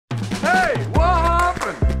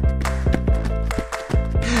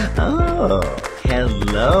Oh,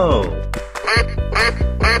 hello.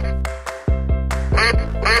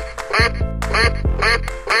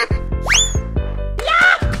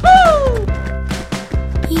 Yahoo!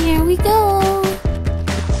 Here we go.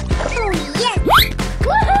 Oh, yes!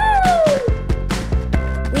 Woohoo!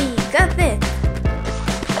 We got this.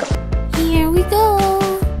 Here we go.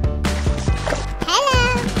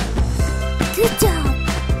 Hello! Good job.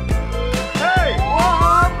 Hey, what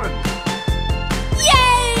happened?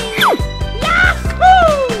 Yay!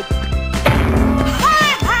 Yahoo!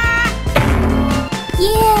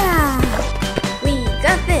 Yeah! We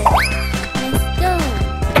got this. Let's go.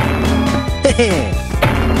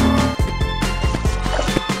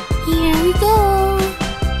 Here we go.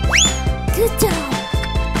 Good job.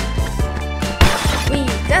 We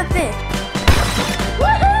got this.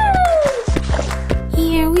 Woohoo!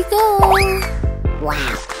 Here we go.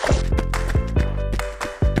 Wow!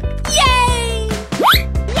 Yay!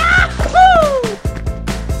 Yahoo!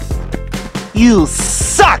 You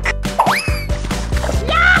suck!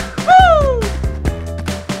 Yahoo!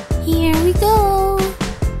 Here we go.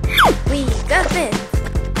 We got this.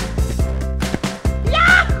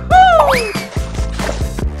 Yahoo!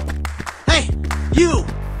 Hey, you!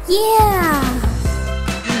 Yeah!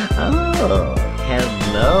 Oh,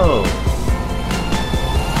 hello.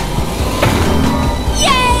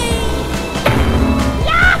 Yay!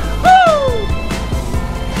 Yahoo!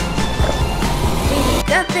 We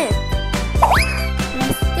got this.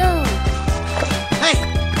 Let's go. Hey,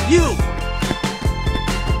 you!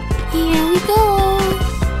 Here we go.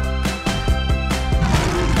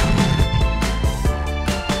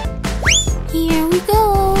 Here we go.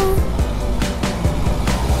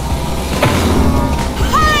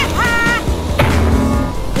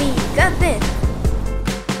 We got this.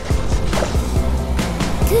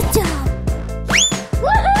 Good job.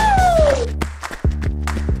 Woohoo!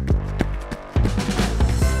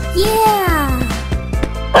 Yeah!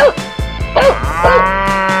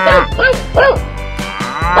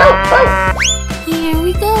 Here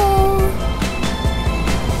we go.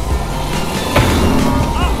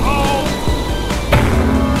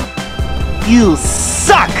 You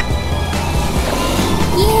suck!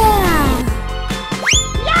 Yeah!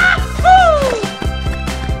 Yahoo!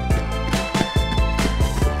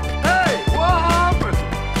 Hey, what happened?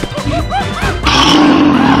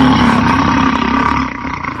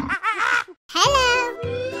 Hello!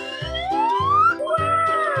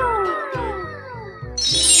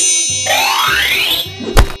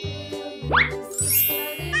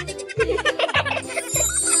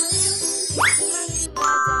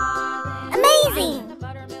 Amazing!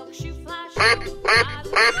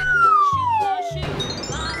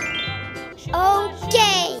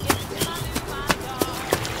 Okay!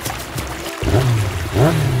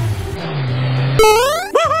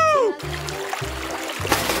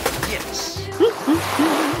 Yes!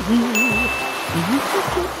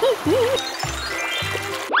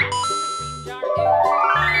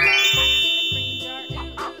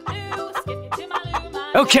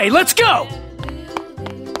 Okay, let's go!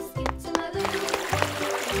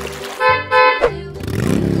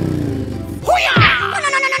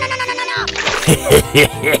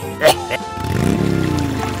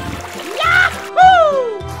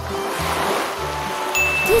 Yahoo!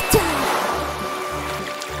 Good job!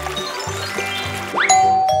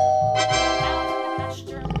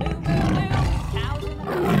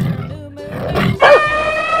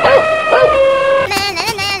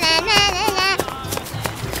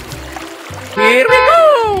 Here we go!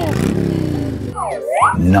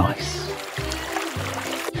 Nice.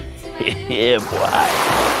 Yeah, boy.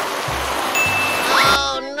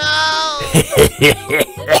 Oh, no!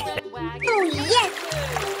 Oh, yes!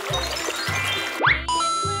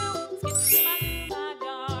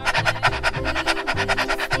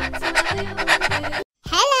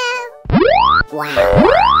 Hello! Wow!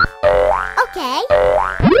 Okay!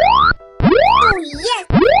 Oh, yes!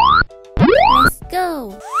 Let's go!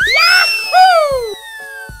 Yahoo!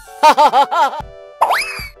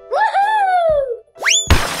 Woohoo!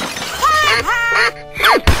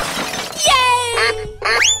 Yay!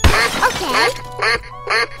 Okay!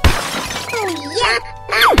 Oh, yes!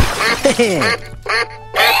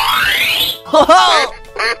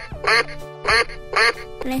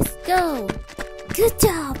 Let's go! Good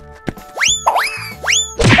job!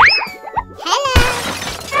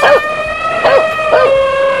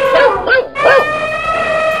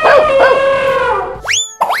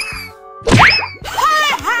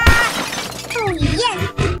 Oh, yes!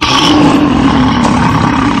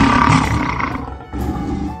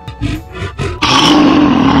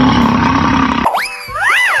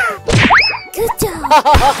 Good job!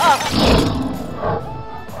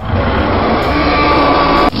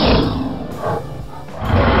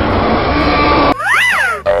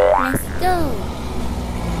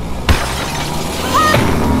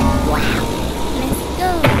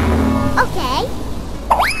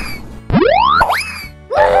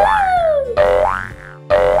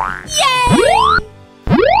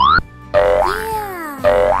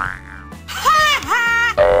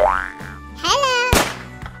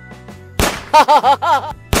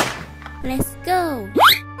 Let's go.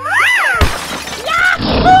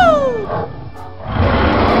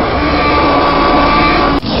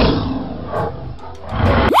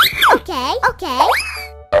 Okay, okay.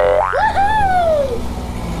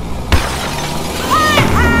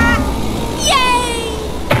 Yay!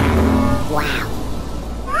 Wow.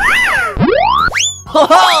 Ho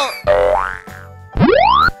ho!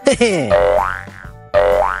 Heh.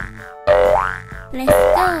 Let's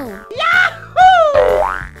go.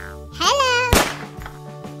 Hello.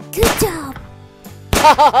 Good job.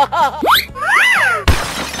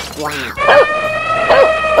 Wow.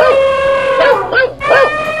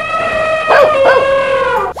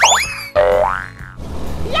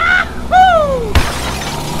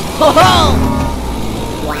 Ho ho!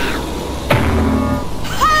 Wow.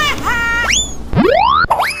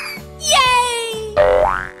 Yay!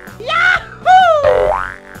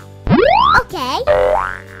 Okay.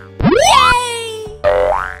 Yay!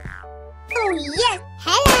 Oh, yes.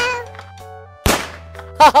 Hello.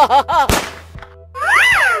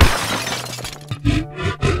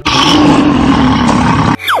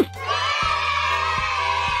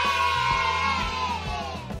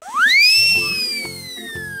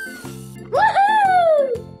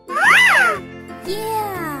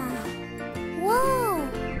 Yeah! Whoa!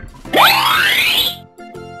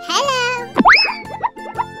 Hello.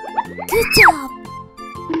 Good job!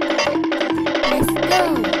 Let's go!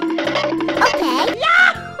 Okay.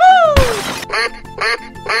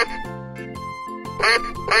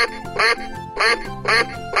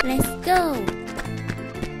 Let's go!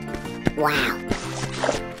 Wow.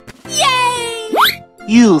 Yay!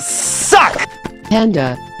 You suck!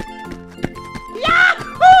 Panda,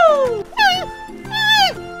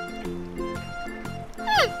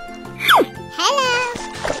 Hello.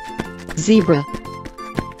 zebra,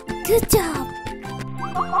 Good job!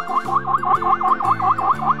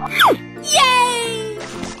 Yay!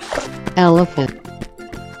 elephant,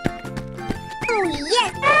 Oh,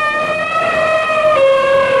 yes.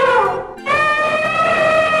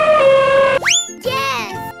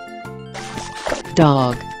 Yes.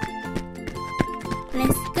 dog,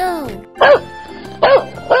 Let's go!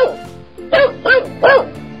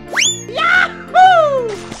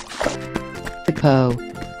 hippo,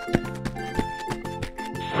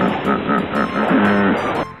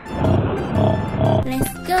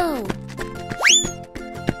 Let's go!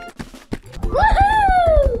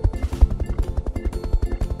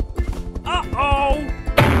 Uh-oh!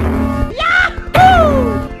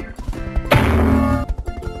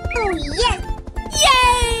 Oh, yes.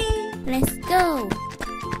 Yay! Let's go!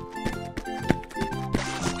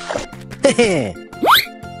 Heh.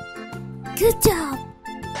 Good job!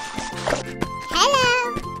 Hello.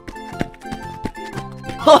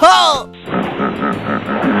 Ho ho!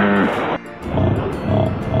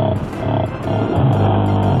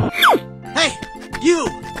 Hey, you!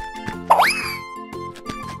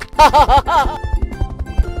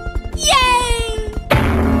 Yay!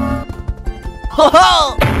 Ho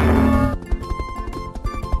ho!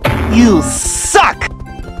 You suck!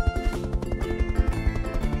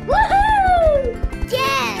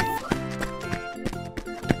 Yes.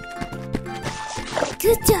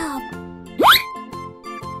 Good job!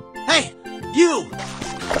 Hey, you!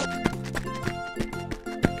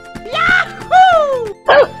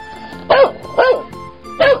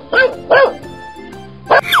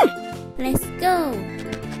 Let's go!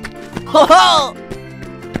 Ho ho!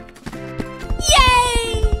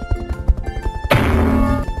 Yay!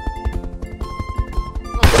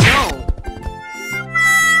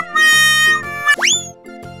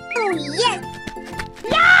 Oh, yes.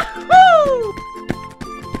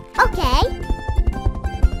 Okay.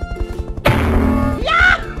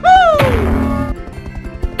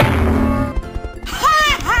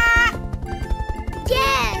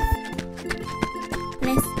 Yes.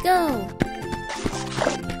 Let's go!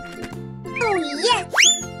 Oh, yes.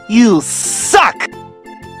 You suck!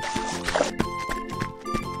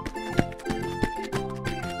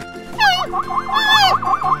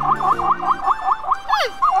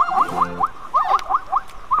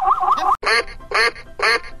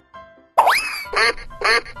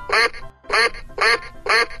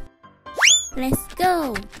 Let's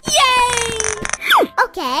go! Yay!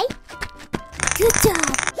 Okay. Good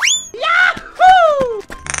job!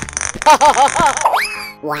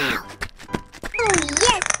 Wow. Oh,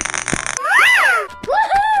 yes.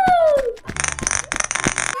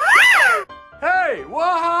 Hey,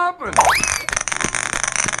 what happened?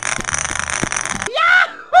 Yes.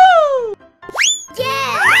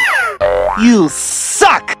 You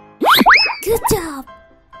suck! Good job!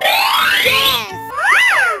 Yes.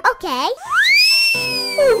 Okay.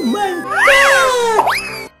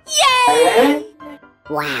 Yay!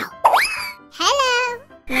 Wow. Hello.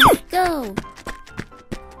 Let's go.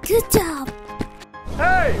 Good job.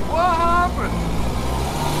 Hey, what happened?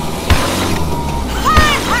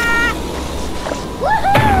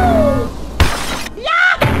 Woohoo!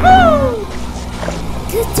 Yahoo!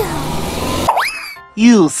 Good job.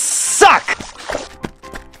 You suck!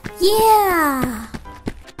 Yeah.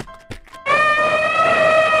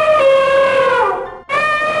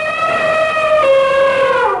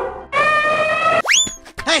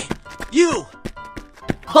 Hey, you!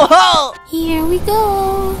 Ho ho! Here we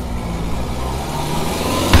go.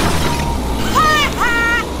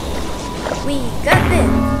 We got this.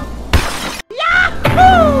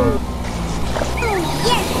 Yahoo! Oh,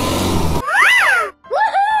 yes!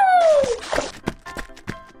 Woohoo!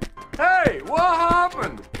 Hey, what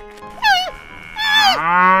happened?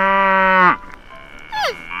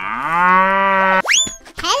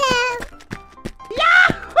 Hello.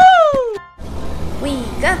 Yahoo! We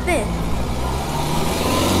got this.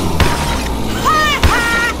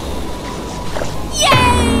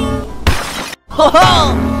 Yay! Ho ho!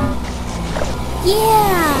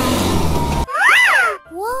 Yeah.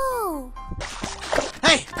 Whoa.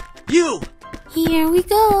 Hey, you! Here we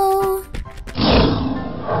go.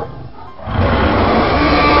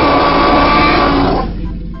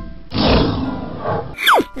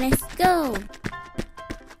 Let's go.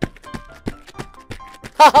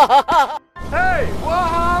 Hey, what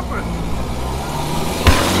happened?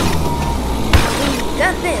 We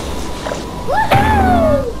got this.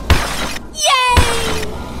 Woohoo! Yay!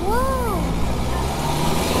 Whoa.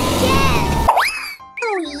 Yes!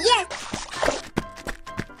 Oh, yes!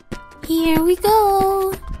 Here we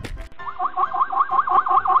go.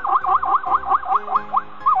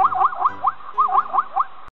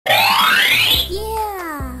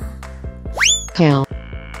 Yeah. Cow.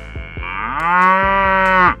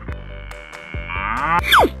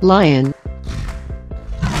 Lion.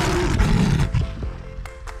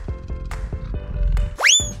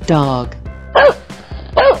 Dog.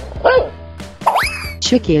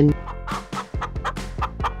 Chicken.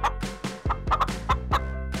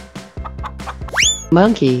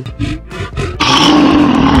 Monkey.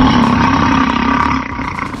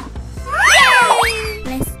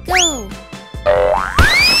 Let's go.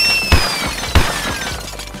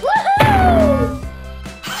 Woohoo!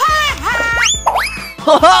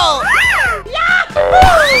 Ho ho! Yahoo!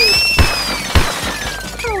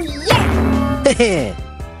 Oh, yes!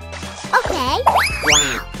 Okay.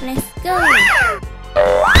 Wow. Let's go.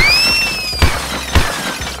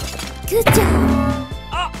 Good job.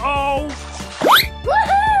 Uh-oh!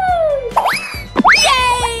 Woohoo!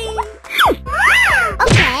 Yay!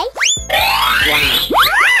 Okay. Wow.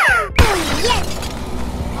 Oh, yes!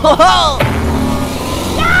 Ho ho!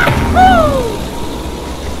 Yahoo!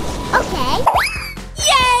 Okay.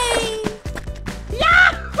 Yay!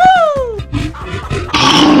 Yahoo!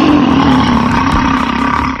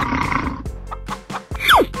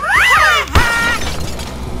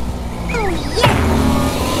 Oh, yes!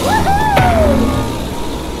 Woohoo!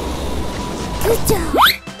 Good job.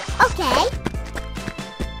 Okay.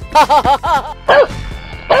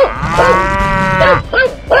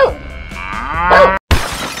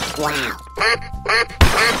 Wow.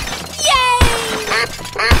 Yay!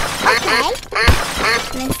 Okay.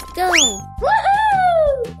 Let's go.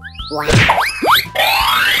 Woohoo! Wow.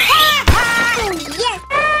 Oh, yes!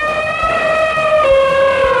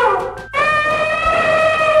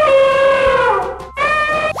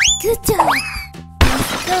 Good job.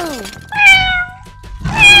 Let's go.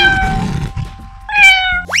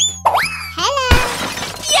 Hello.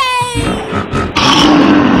 Yay!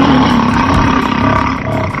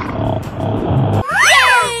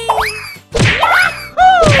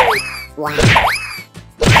 Wow.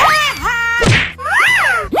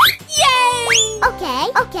 Yay! Okay.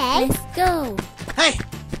 Okay. Let's go. Hey,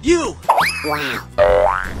 you! Wow.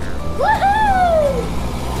 Woohoo!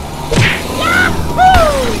 Yahoo!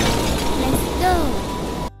 Let's go.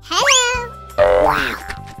 Hello. Wow.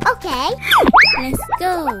 Okay. Let's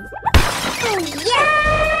go. Oh, yes!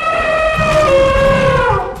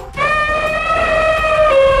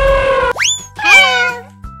 Hello.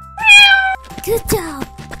 Good job.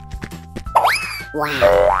 Wow.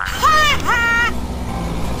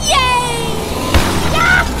 Yay!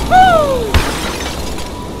 Yahoo!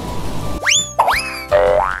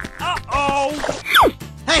 Uh-oh!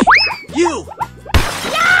 Hey, you!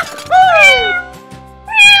 Yahoo!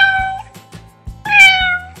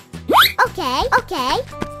 Okay. Okay.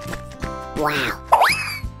 Wow.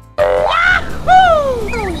 Yahoo!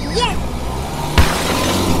 Oh, yes!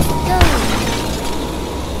 Go.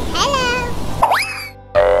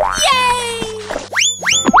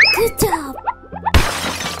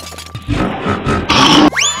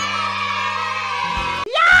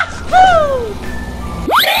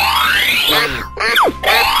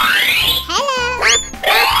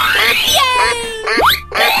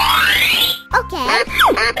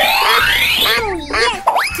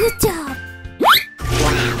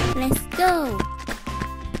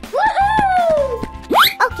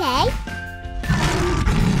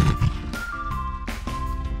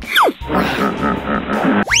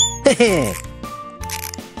 Oh, yes!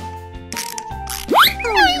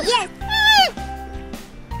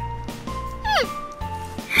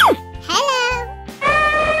 Hello!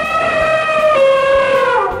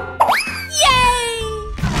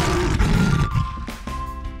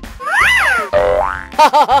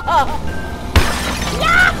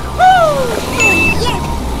 Oh, yes!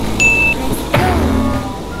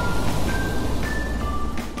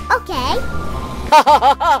 Okay.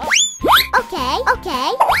 Okay, okay.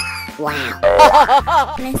 Wow.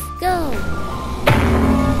 Let's go.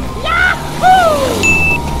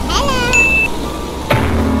 Hello.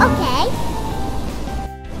 Okay.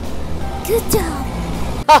 Good job.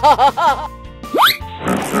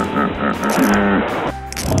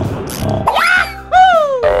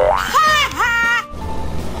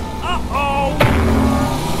 Uh-oh!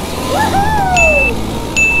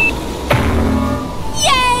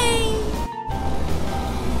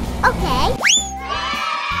 Okay.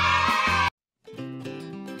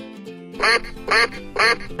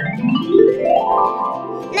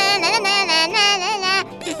 Na na na na na na na.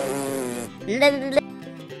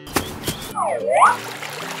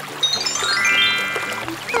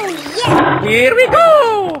 Oh yeah. Here we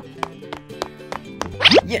go!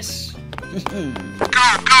 Yes!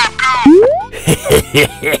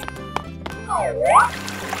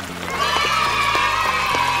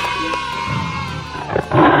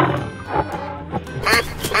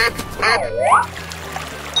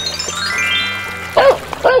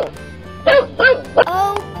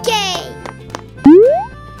 Okay.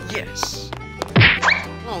 Yes!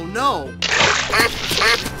 Oh no!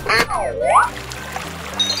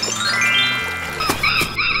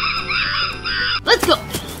 Let's go!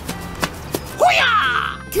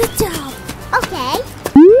 Good job. Okay.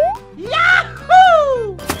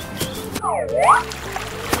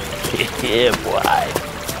 Yeah, boy!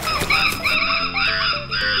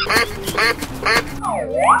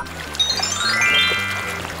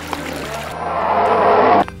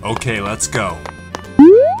 Okay, let's go.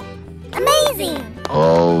 Amazing.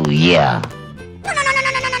 Oh, yeah. No, no, no, no,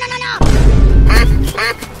 no, no, no, no, no.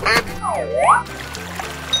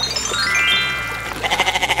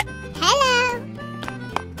 Hello.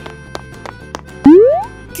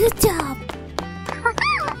 Good job.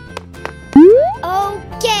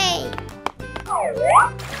 Okay.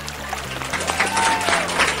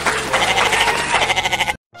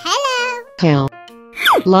 Hello. Cow.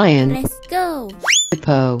 Lion. Let's go.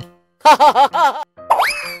 Hippo.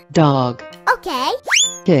 Dog. Okay.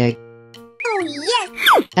 Pig. Oh yes.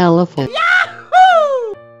 Elephant.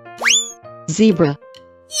 Zebra.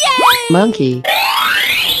 Monkey.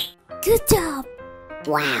 Good job.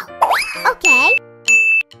 Wow. Okay.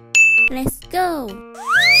 Let's go.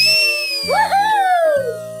 Woohoo!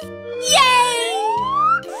 Yay!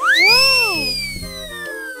 Whoa!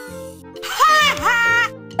 Ha ha!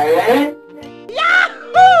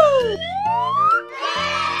 Yahoo!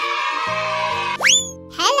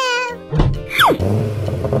 Hello.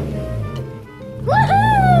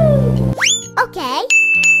 Woohoo! Okay.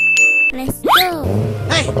 Let's go.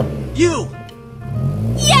 Hey, you!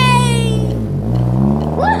 Yay!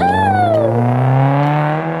 Woohoo!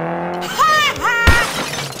 Ha ha!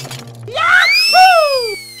 Yahoo!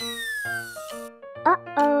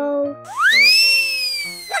 Uh-oh.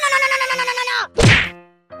 No, no, no, no, no, no, no, no, no!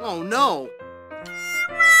 Oh no!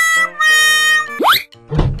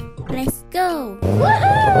 Let's go.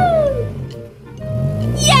 Woohoo!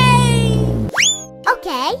 Yay!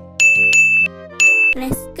 Okay.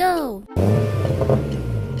 Let's go.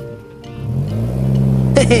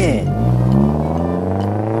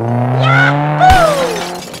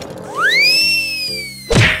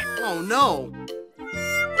 Oh no!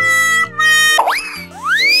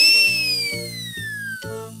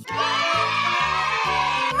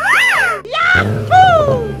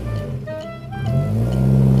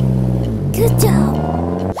 Good job.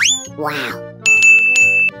 Wow.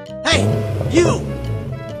 Hey, you!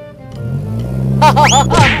 No, no,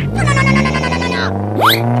 no, no, no, no, no, no, no, no!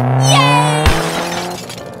 Yay!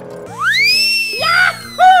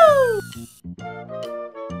 Yahoo!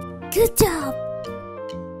 Good job.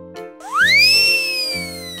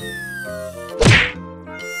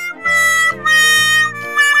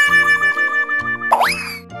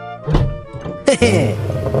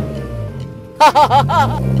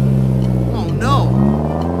 Oh no!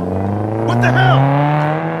 What the hell?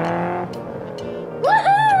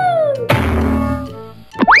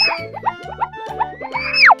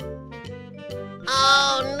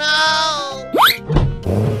 Oh, no.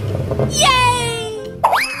 Yay!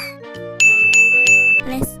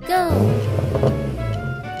 Let's go.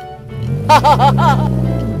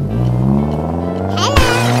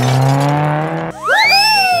 Hello.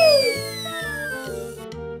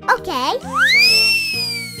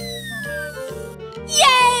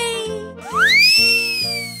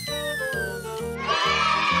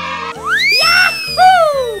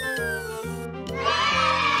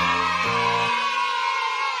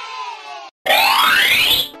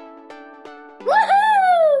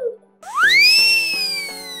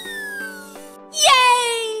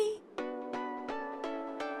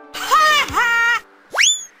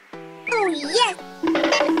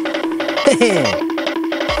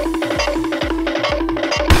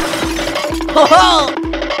 Oh!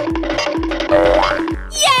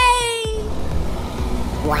 Yay!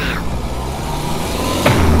 Wow.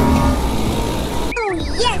 Oh,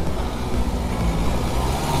 yes!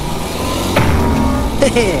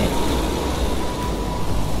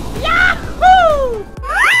 Yahoo!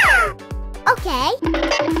 Okay.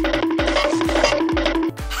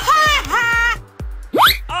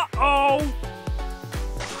 Uh-oh!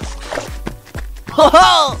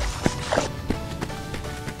 Oh!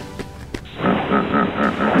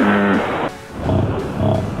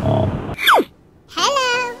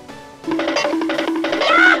 Hello.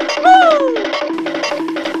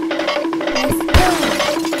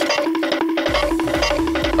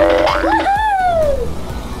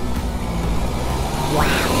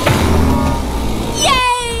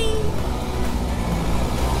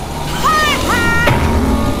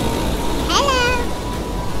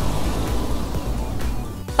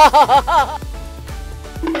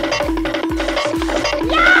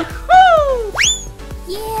 Yahoo!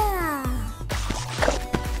 Yeah.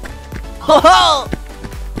 Oh!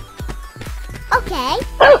 Okay.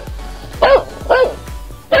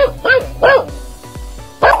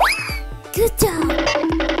 Good job.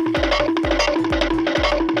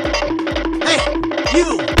 Hey, you!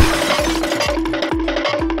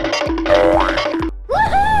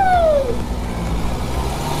 Woohoo!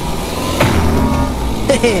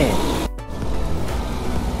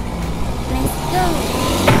 Let's go.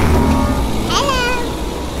 Hello.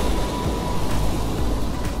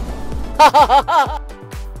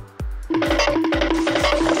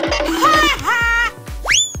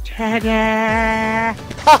 Ta-da!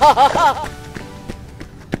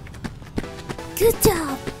 Good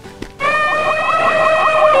job.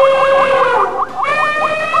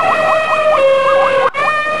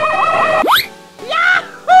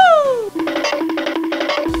 Yahoo!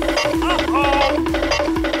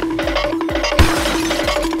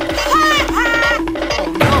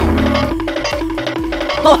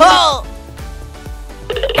 Oh!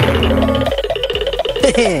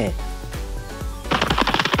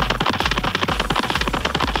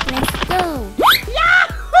 Let's go.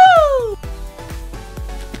 Yahoo!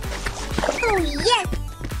 Oh, yes.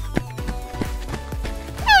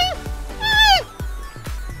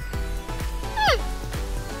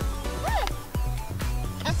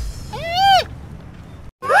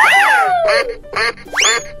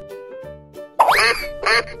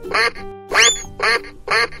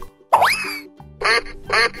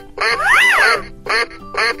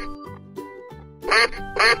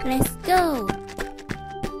 Let's go.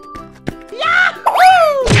 Yahoo!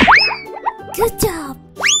 Good job.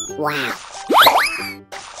 Wow.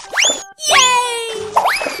 Yay!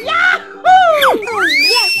 Yahoo! Oh,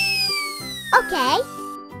 yes. Okay.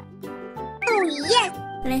 Oh, yes.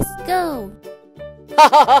 Let's go.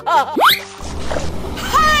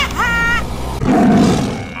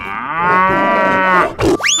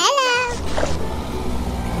 Hello.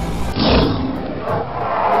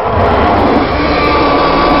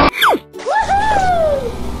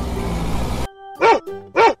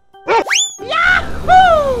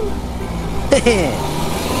 Yahoo!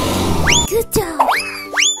 Good job.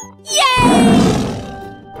 Yay!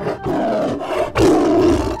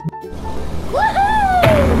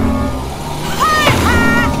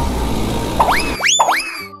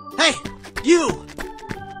 Hey, you!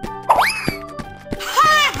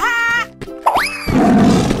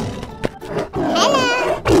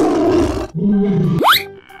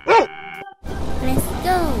 Let's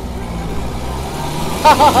go.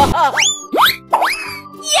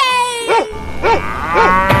 Yay!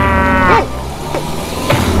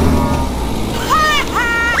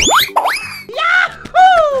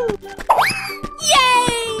 Yahoo!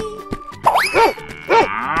 Yay!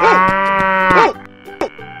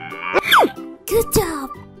 Good job.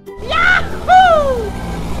 Yahoo!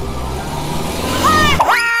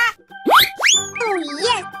 Oh,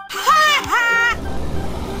 yes.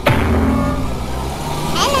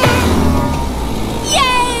 Hello.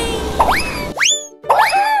 Yay!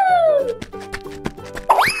 Woohoo!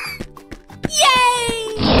 Yay!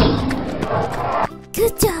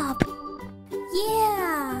 Good job.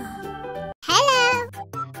 Yeah. Hello.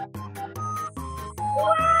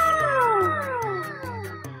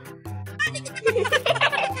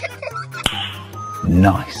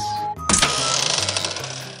 Nice.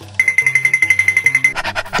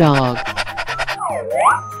 Dog.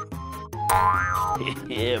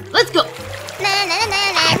 Let's go. Na, na, na,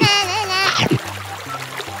 na, na, na, na.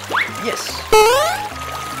 Yes.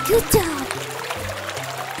 Good job.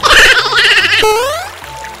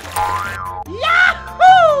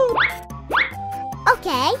 Yahoo!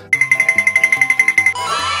 Okay.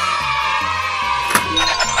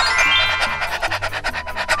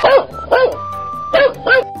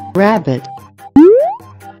 Rabbit.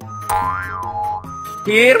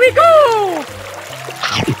 Here we go!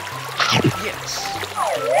 Yes.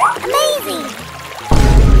 Amazing!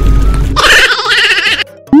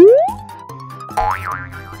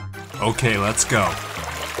 Okay, let's go.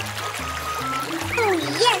 Oh,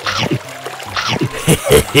 yes!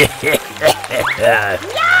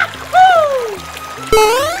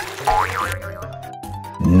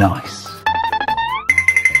 Nice.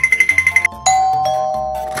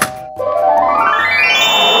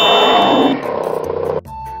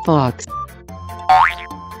 Fox.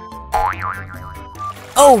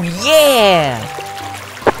 Oh yeah!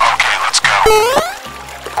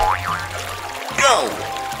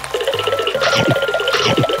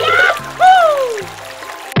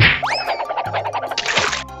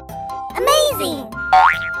 Amazing!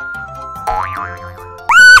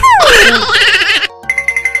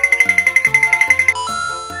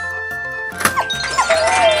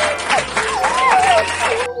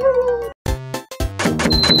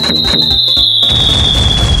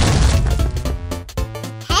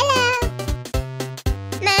 Hello!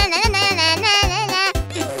 Na na na na na na na.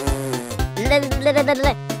 La la la la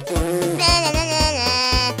la. Na na na na na.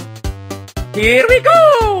 Here we go!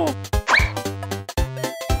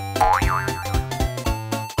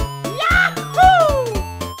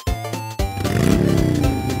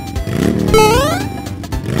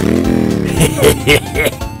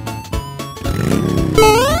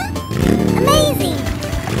 Amazing!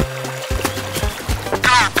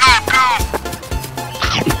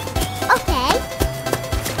 Okay.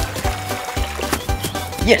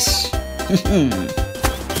 Yes!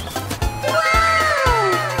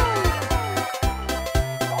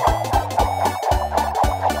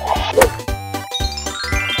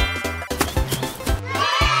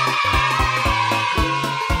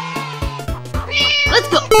 Let's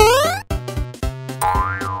go.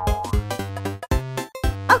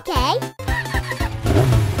 Okay.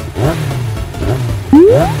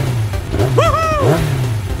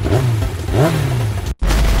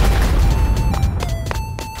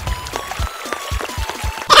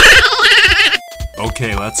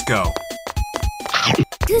 Okay, let's go.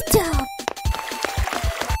 Good job.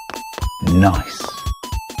 Nice.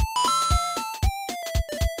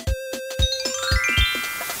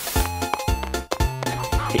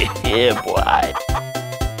 Yeah, boy.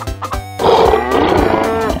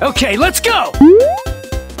 Okay, let's go!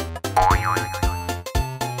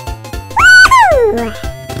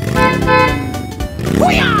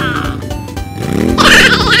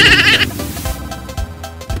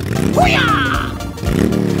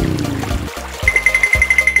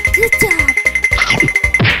 Good job.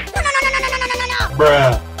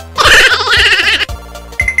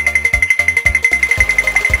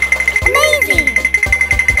 Amazing.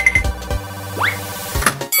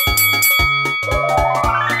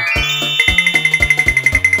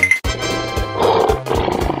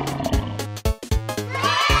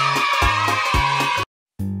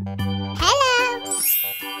 Hello.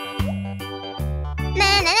 Na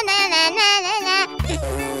na na na na na na.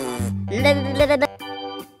 La la la la.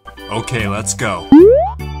 Okay, let's go.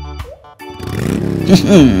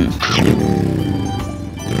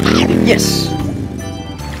 Yes!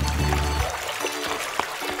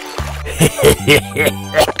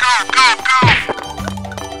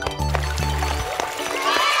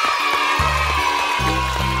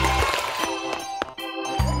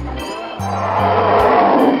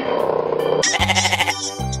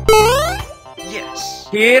 Yes!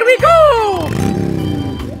 Here we go!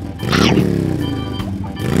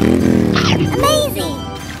 Amazing.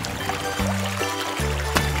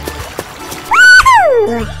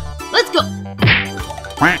 Let's go. No,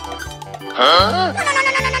 no,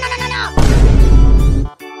 no, no, no, no, no, no.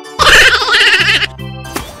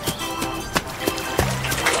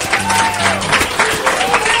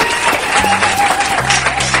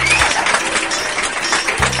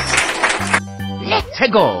 Let's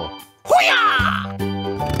go.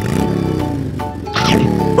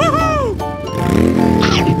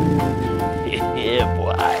 Yeah,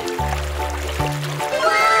 boy.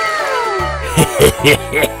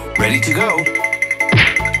 Ready to go.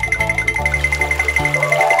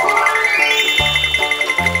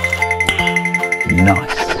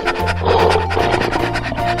 Nice.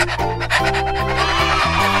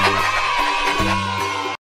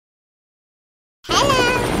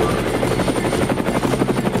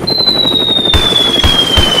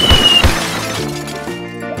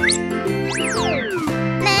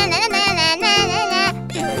 Na na na na na na na.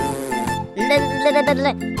 La la la la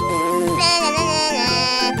la. Na na na na na.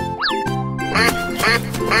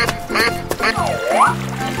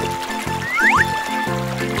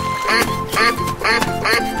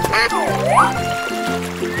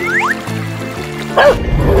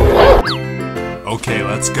 Okay,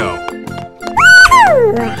 let's go.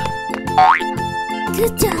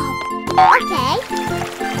 Good job. Okay.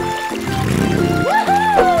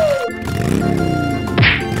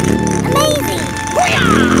 Amazing.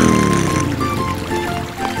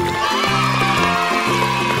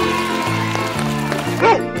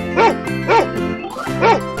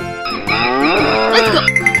 Let's go.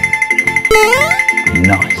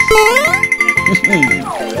 Nice.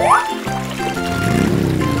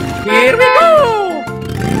 Here we go.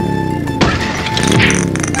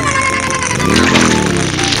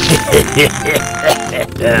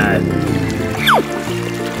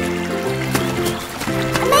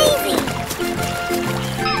 Amazing.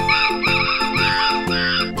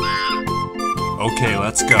 Okay,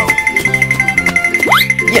 let's go.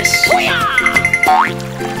 Yes.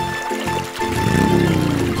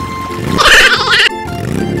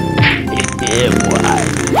 Yeah, boy.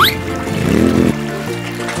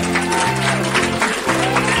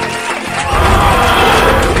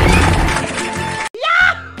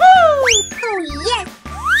 Oh, yes.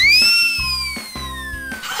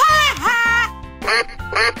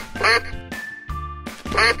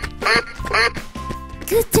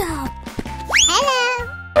 Good job. Hello.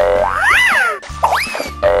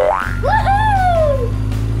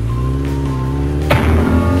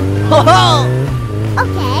 Woohoo!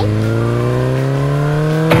 Okay.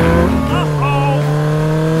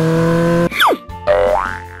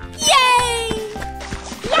 Yay!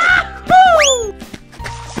 Yahoo!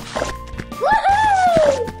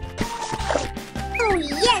 Woohoo! Oh,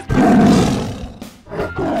 yes.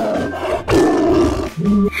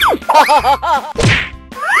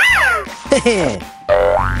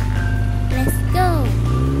 Let's go.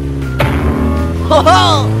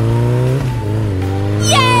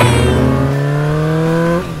 Yay!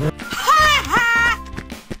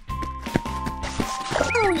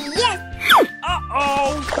 Oh, yes.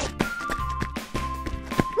 Uh-oh.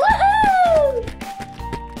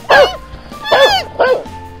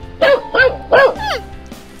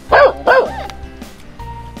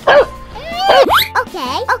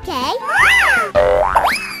 Okay, okay.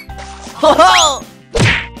 Uh-oh.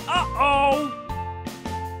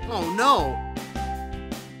 Oh no!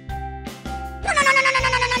 No, no, no, no, no, no,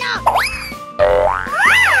 no, no, no.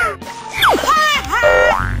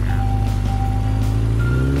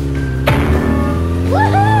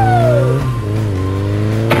 Woohoo!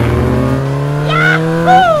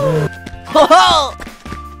 Yahoo!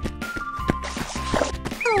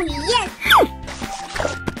 Oh, yes.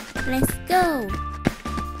 Let's go.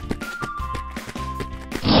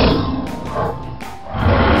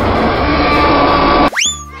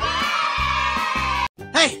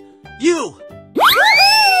 Hey, you!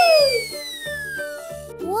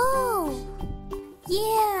 Whoa!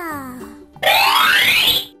 Yeah!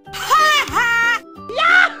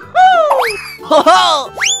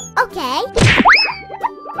 Okay.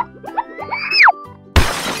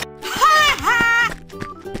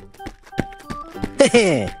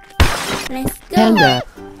 Let's go. Panda.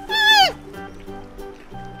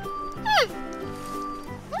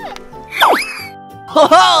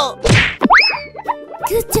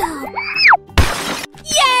 Good job.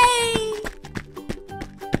 Yay!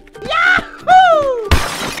 Yahoo!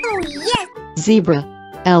 Oh, yes. Zebra.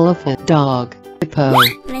 Elephant. Dog. Hippo.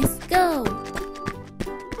 Let's go.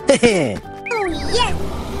 Oh, yes.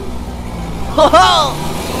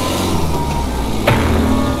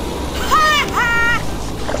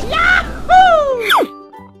 Yahoo!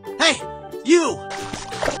 Hey, you!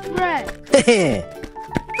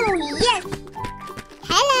 Oh, yes.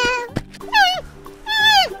 Hello.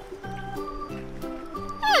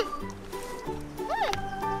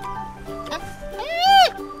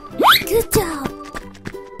 Good job.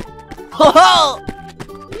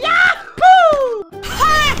 Yahoo!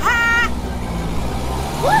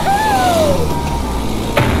 Woohoo!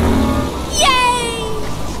 Yay!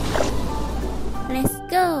 Let's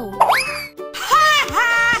go.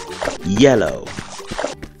 Yellow.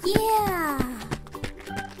 Yeah.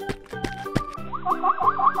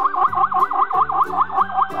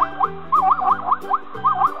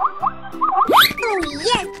 Oh,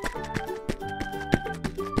 yes.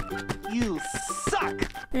 You suck!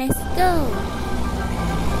 Let's go.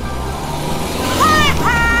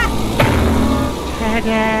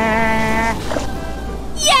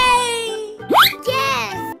 Yay!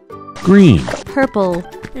 Yes! Green. Purple.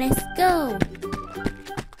 Let's go.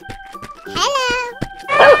 Hello.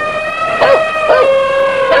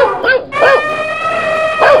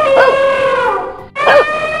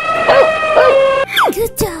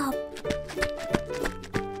 Good job.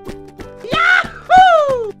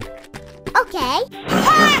 Yahoo! Okay.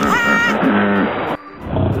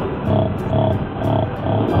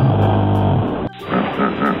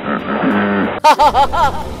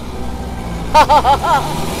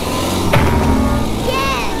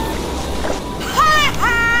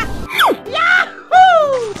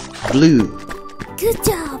 Blue. Good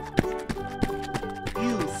job.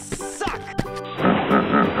 You suck!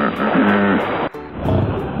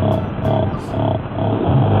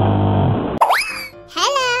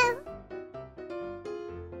 Hello.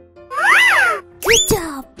 Good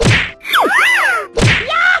job.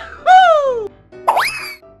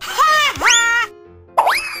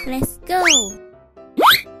 Let's go.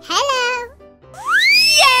 Hello.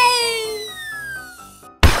 Yay!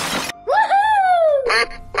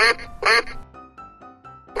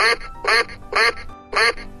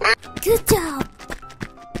 Good job.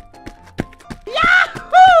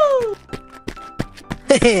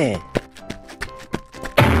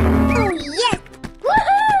 Oh yes.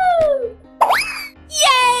 Woohoo!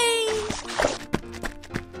 Yay!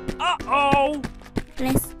 Uh-oh.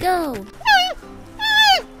 Let's go.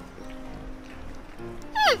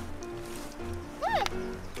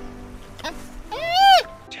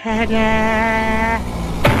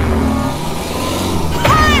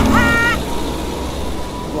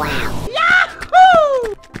 Wow.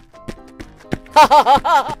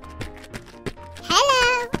 Hello.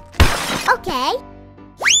 Okay.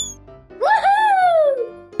 Woohoo!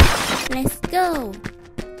 Let's go.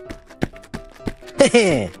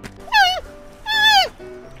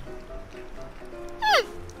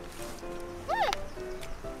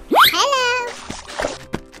 Hello.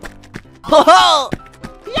 Ho-ho!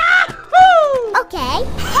 Okay.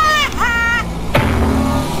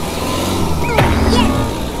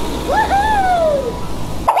 Woohoo!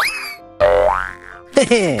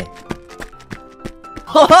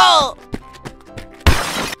 Ho-ho!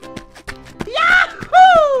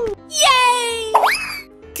 Yay!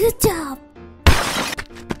 Good job.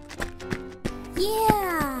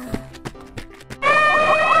 Yeah.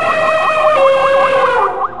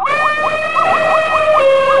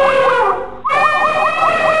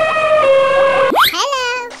 Hello.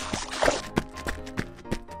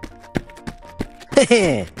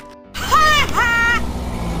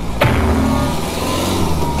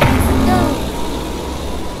 Go.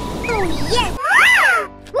 Oh yes.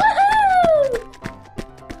 Woohoo!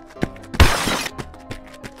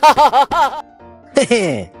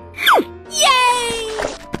 Yay!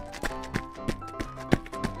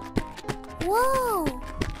 Whoa!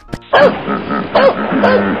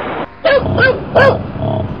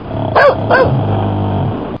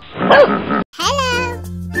 Hello.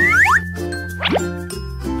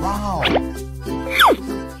 Wow!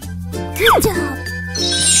 Good job.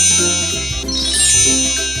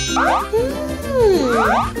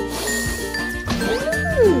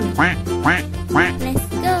 Let's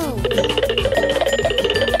go.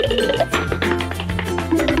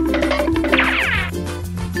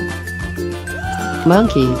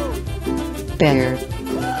 Monkey. Bear.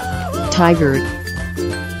 Tiger.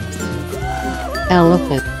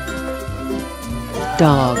 Elephant.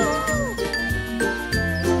 Dog.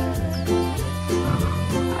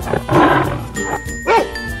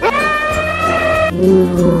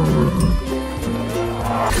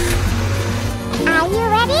 Are you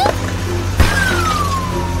ready?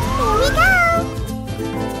 Here we go.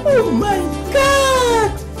 Oh my god!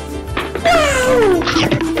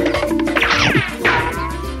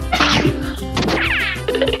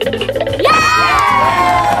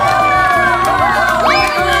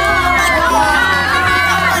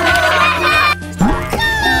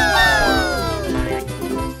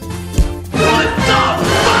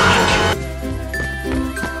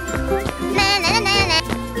 Na na na na.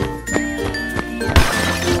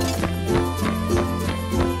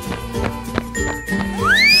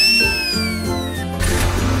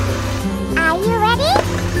 Are you ready?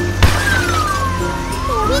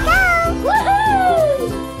 Here we go. Woohoo!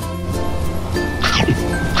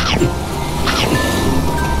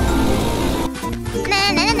 Na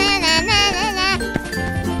na na na na na na.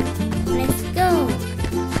 Let's go.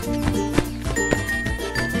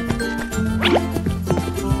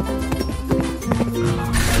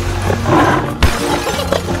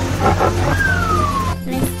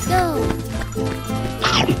 Let's go.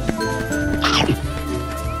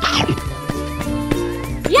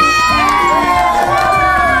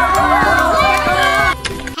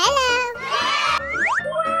 Hello.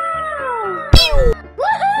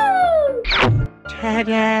 Woohoo!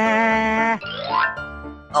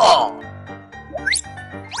 Oh!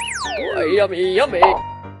 Oh, yummy, yummy!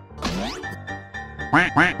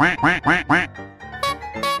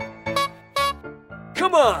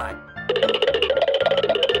 Come on!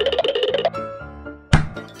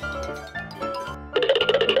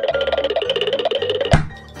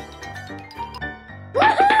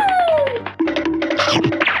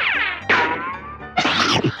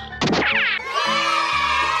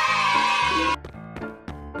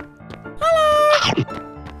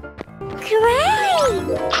 Hooray!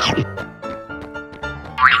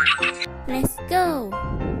 Let's go.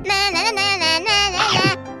 Na na na na na na na.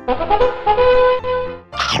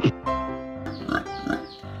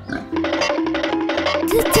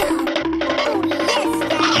 Good job. Oh yes,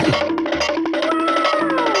 Daddy.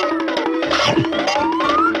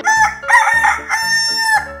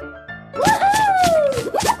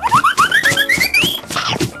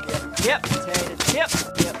 Chip, potato chip,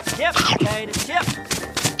 chip, potato chip.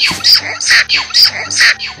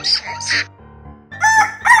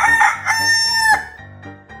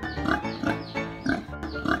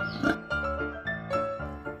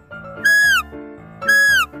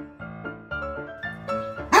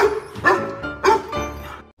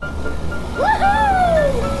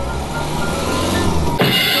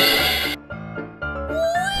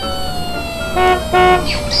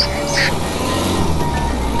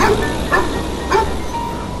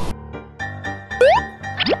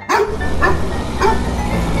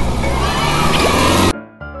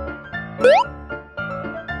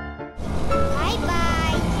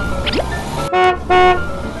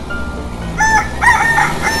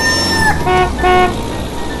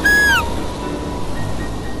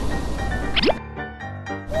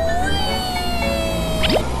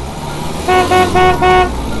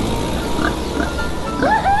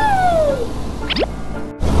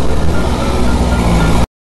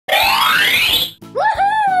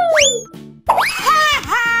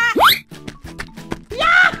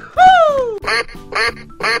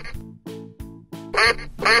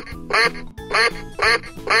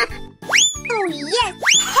 Oh yes.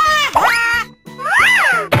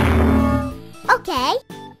 Okay.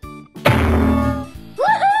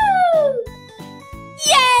 Woohoo!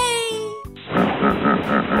 Yay!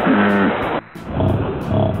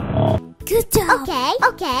 Good job. Okay.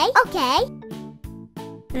 Okay. Okay.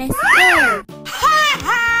 Let's go.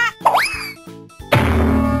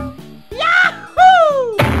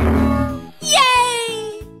 Yahoo!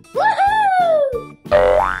 Yay! Woohoo!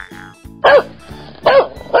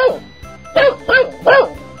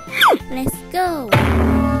 Let's go.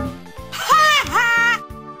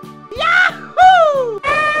 Yahoo!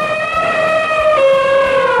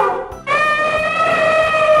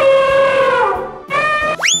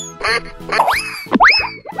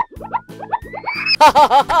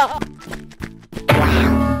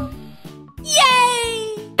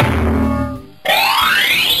 Yay!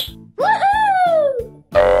 Woohoo!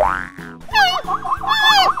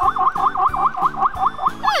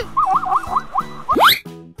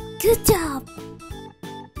 Good job.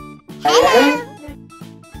 Hello.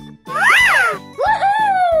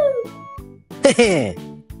 Woohoo!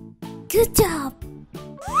 Good job.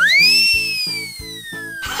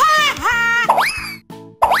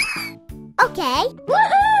 Okay.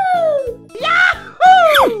 Woohoo!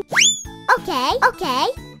 Yahoo! Okay. Okay.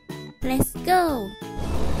 Let's go.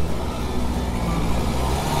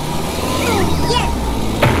 Oh yes.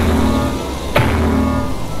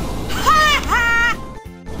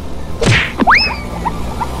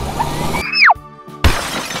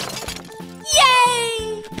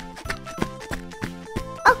 Yay!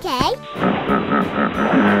 Okay.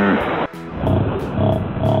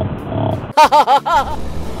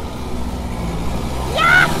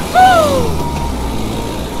 Yahoo!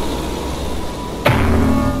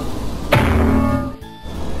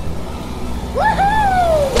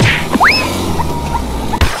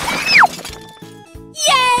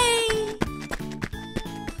 Yay!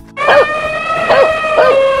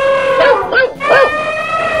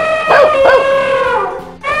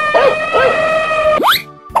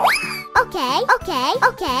 Okay. Okay.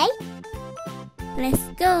 Okay. Let's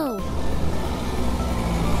go.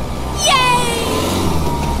 Yay!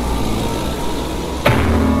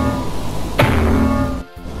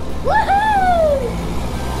 Woohoo!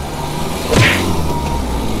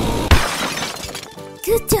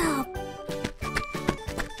 Good job.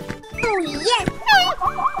 Oh yes.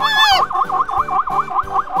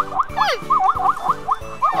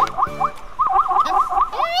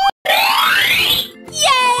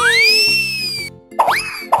 Yay!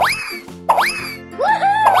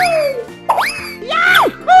 Woohoo!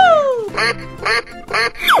 Yahoo!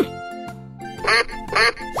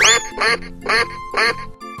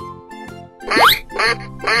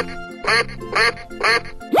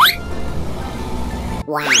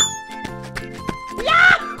 Wow.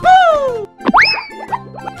 Yahoo!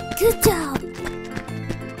 Good job.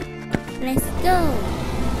 Let's go.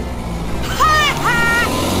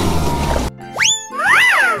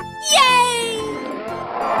 Yay!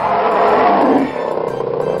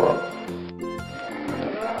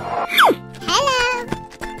 Hello.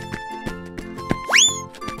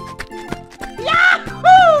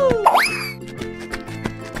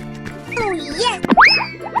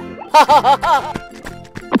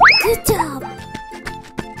 Good job.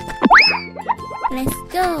 Let's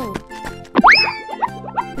go.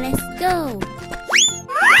 Let's go.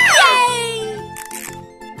 Yay!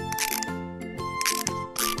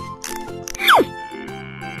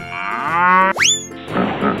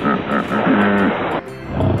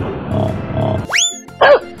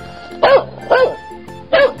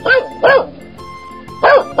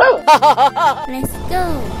 Let's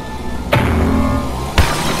go.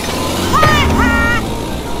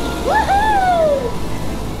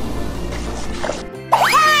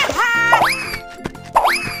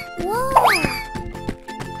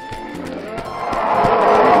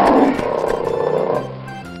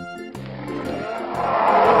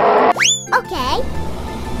 Okay.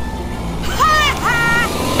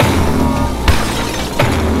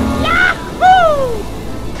 Yahoo!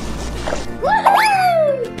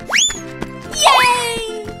 Woohoo!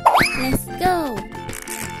 Yay! Let's go.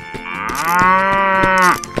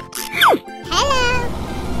 Hello.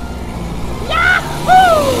 Yahoo!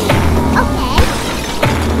 Okay.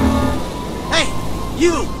 Hey,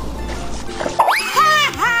 you!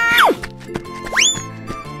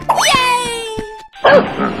 Yay!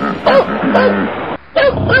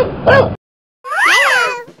 Hello.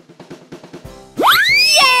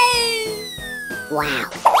 Yay! Wow.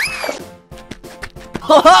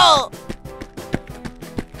 Ho ho!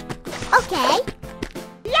 Okay.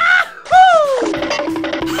 Yahoo!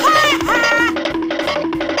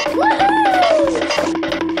 Woohoo!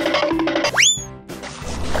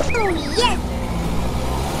 Oh, yes.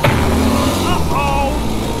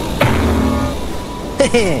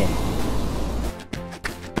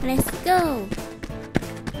 Let's go.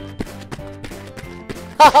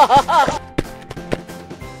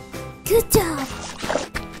 Good job.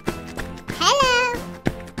 Hello.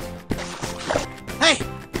 Hey,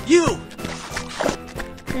 you!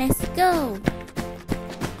 Let's go.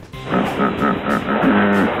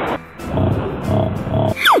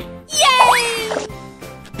 Yay!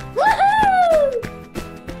 Woohoo!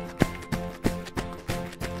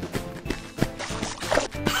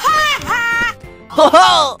 Ho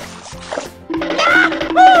ho!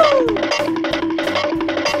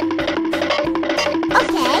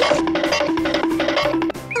 Okay.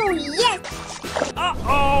 Oh, yes.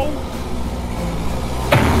 Uh-oh!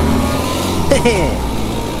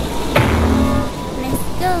 Let's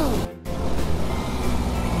go.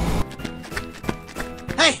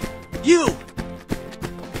 Hey, you!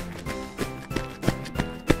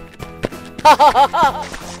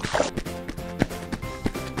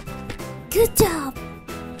 Good job.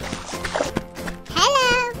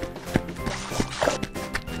 Hello.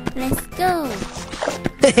 Let's go.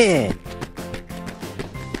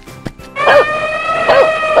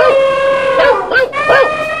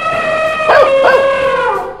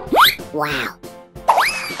 Wow.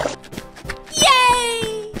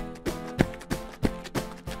 Yay!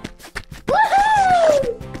 Woohoo!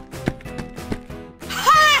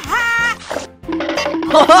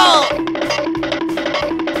 Ho ho!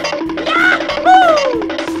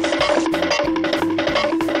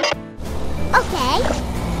 Okay.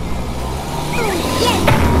 Oh, yes.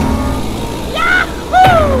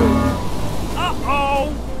 Yahoo! Uh-oh!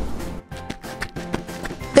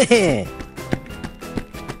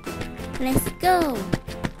 Let's go.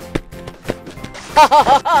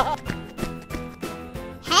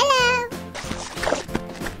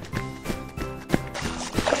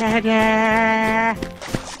 Hello.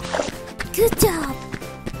 Good job.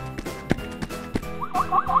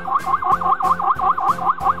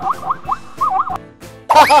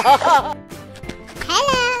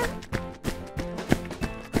 Hello.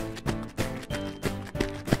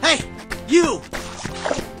 Hey, you!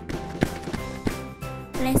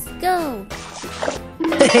 Let's go.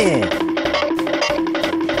 Oh,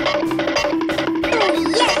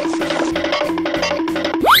 yes.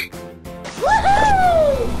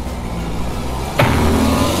 Woohoo!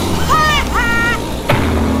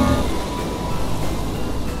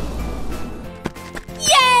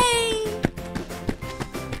 Yay!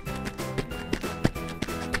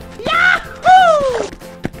 Yahoo!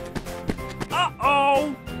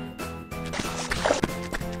 Uh-oh!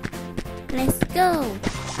 Let's go.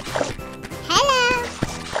 Hello.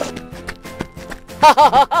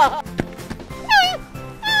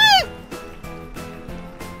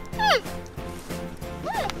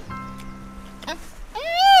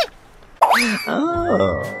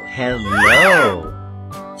 Oh, hello.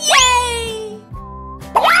 Yay!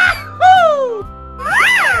 Yahoo!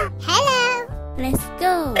 Hello. Let's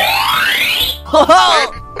go. Ho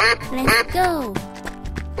ho! Let's go.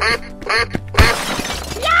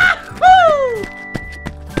 Yahoo!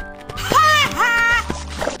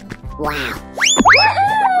 Wow.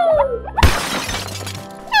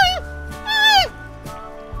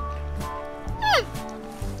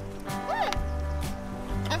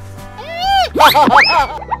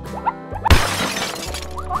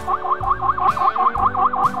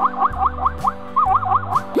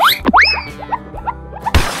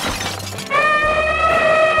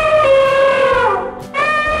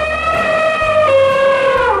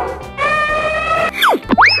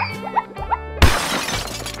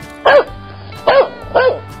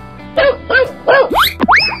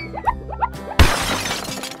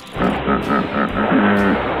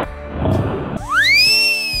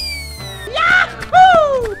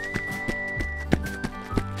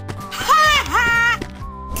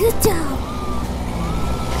 Good job!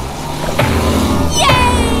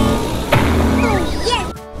 Yay! Oh, yes!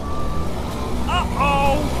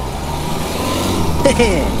 Uh-oh!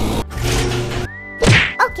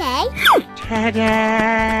 Okay.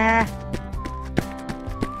 Ta-da!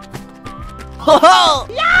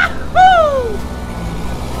 Yahoo!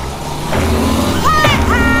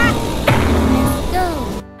 Let's go!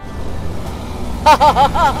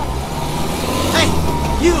 Hey,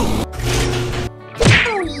 you!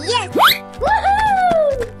 Oh, yes! Woohoo!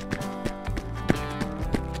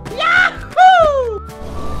 Yahoo!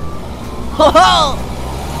 Oh,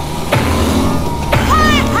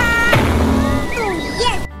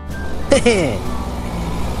 yes!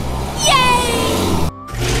 Yay!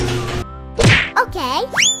 Okay.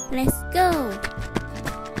 Let's go!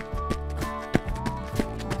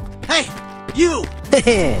 Hey, you!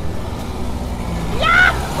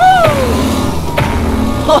 Yahoo!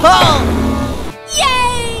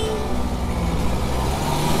 Yay!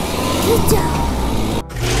 Good job!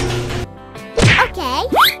 Okay.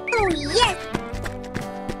 Oh, yes!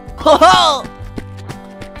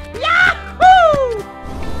 Yahoo!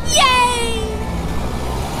 Yay!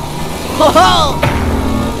 Hello.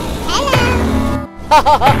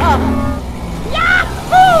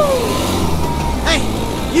 Yahoo! Hey,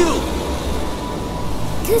 you!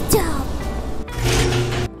 Good job!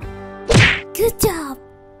 Good job!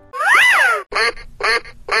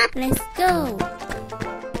 Let's go!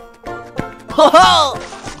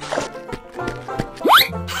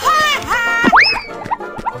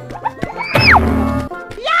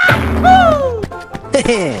 Yahoo!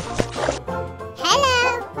 Hello.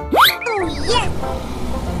 Oh, yes!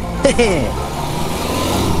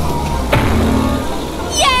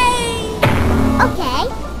 Yay! Okay.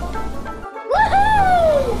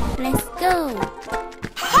 Woohoo! Let's go!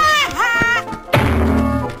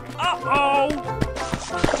 Uh-oh!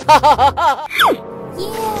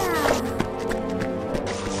 Yeah!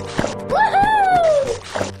 Woohoo!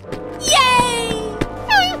 Yay!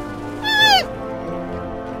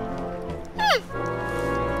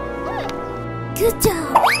 Good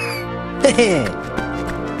job!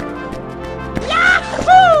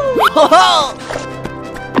 Yahoo!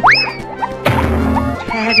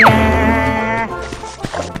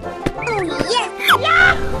 Oh, yes!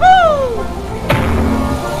 Yahoo!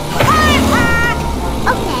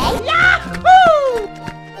 Okay. Yahoo!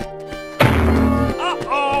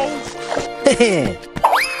 Uh-oh!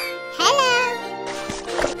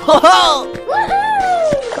 Hello. Woohoo!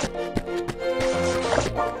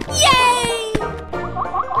 Yay!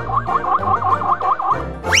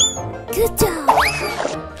 Good job!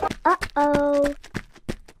 Uh-oh.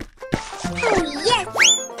 Oh, yes!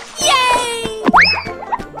 Yay!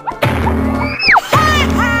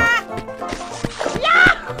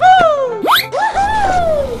 Yahoo!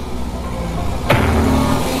 Woohoo!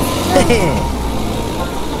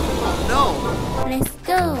 No! Let's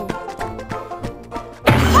go!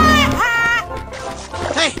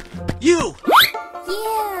 Hey, you!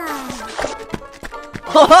 Yeah!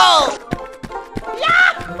 Yahoo!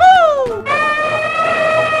 Yahoo!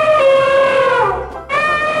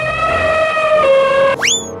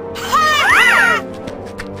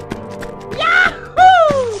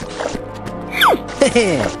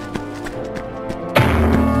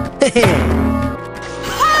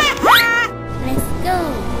 Let's go!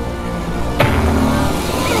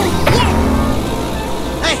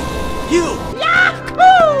 Hey, you!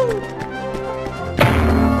 Yahoo!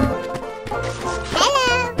 Hello.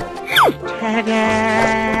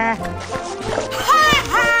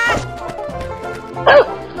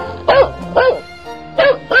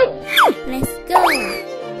 Let's go!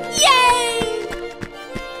 Yay!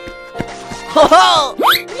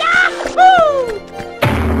 Yahoo!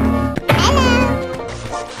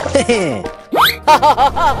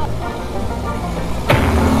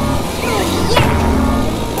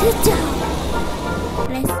 Good job!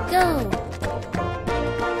 Let's go!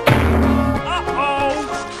 Uh-oh!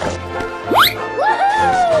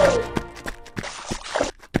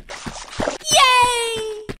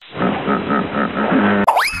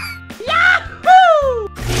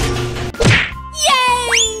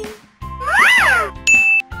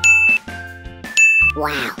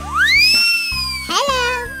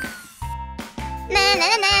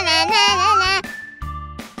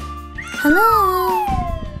 Hello.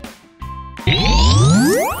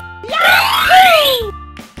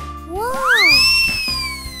 Whoa.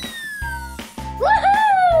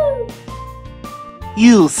 Woohoo!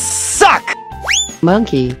 You suck!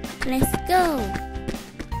 Monkey. Let's go.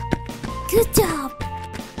 Good job.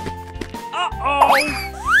 Uh-oh.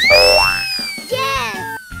 Yes!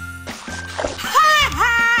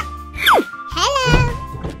 Hello!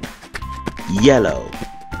 Yellow.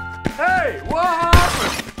 Hey, what happened?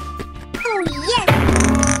 Oh, yes!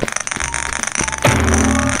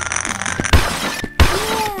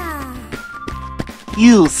 Yeah.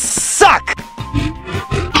 You suck!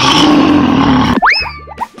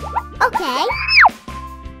 Okay.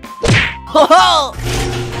 Ho ho!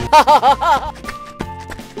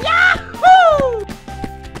 Yahoo!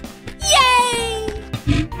 Yay!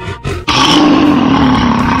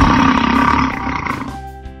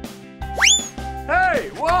 Hey,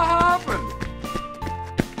 what happened?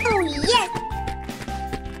 Oh, yes!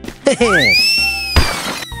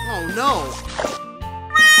 Oh no!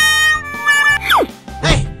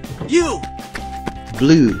 Hey, you!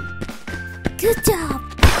 Blue. Good job.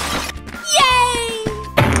 Yay!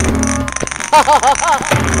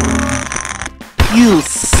 You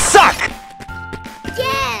suck!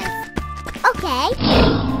 Yes! Okay.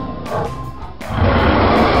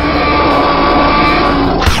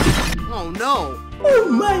 Oh no!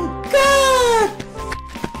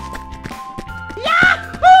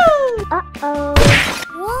 Uh-oh.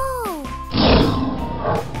 Whoa.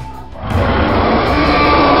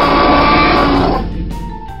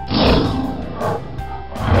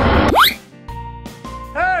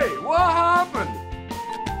 Hey, what happened?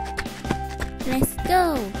 Let's go.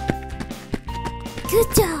 Good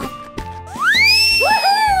job.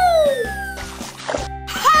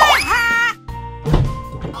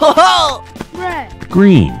 Ho ho! Red.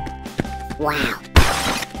 Green. Wow.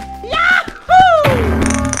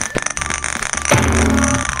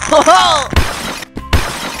 Ho ho!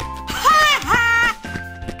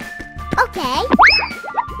 Okay.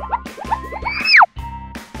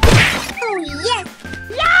 Oh, yes!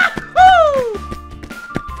 Yahoo!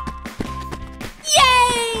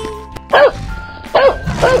 Yay!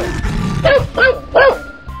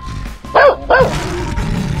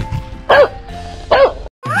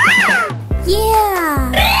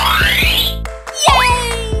 Yeah!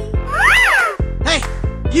 Yay! Hey,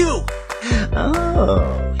 you!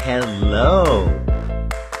 Oh, hello.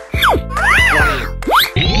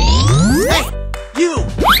 Hey, you!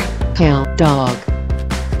 Cow dog.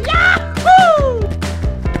 Yahoo!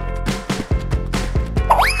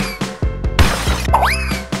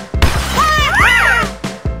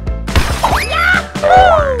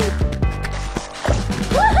 Yahoo!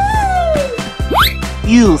 Woohoo!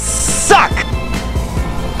 You suck!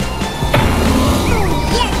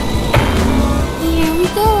 Yes! Here we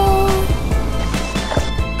go.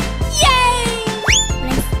 Yay!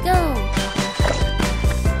 Let's go.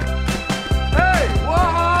 Hey, what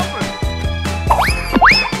happened?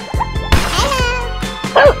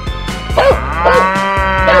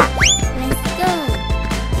 Let's go.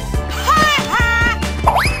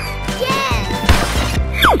 Yes!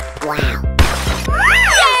 Wow.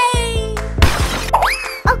 Yay!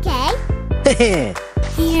 Okay.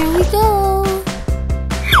 Here we go.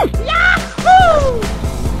 Yahoo!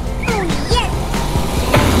 Oh, yes!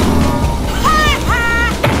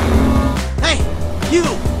 Hey, you!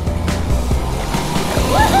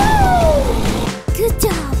 Woohoo! Good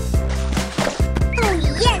job. Oh,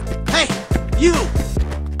 yes! Hey, you!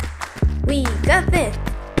 We got this.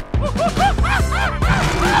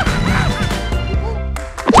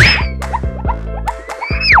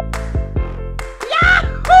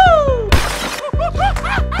 Yahoo!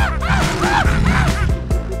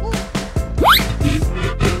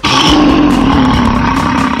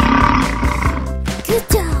 Good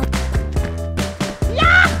job.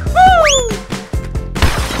 Yahoo!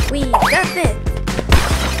 We got this.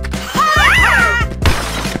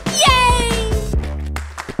 Yay!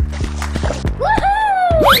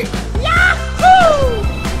 Woohoo! Yahoo!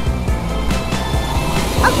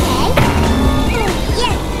 Okay. Oh,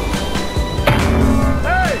 yes!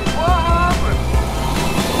 Hey, what happened?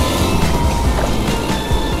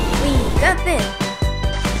 We got this.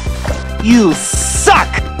 You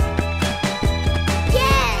suck!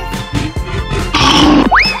 Yes!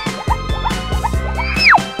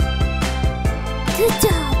 Good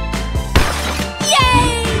job.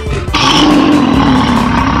 Yay!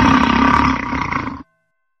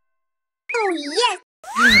 Oh, yes!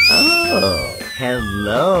 Oh,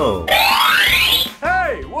 hello.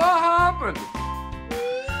 Hey, what happened?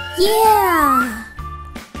 Yeah.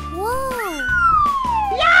 Whoa.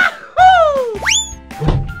 Yahoo!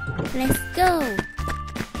 go.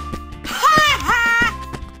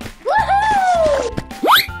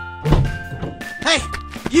 Hey,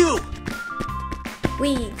 you!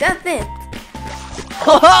 We got this.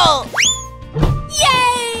 Ho-ho!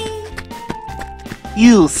 Yay!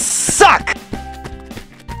 You suck!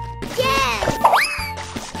 Yes!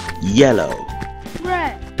 Yellow.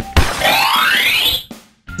 Red.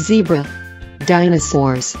 Zebra.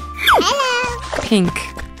 Dinosaurs. Hello! Pink.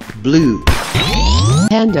 Blue.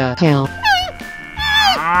 Panda. Cow.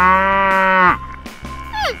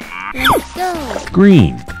 Let's go.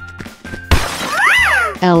 Green.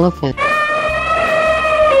 Elephant.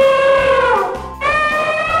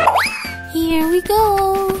 Here we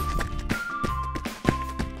go.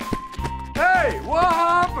 Hey, what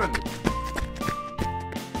happened?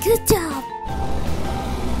 Good job.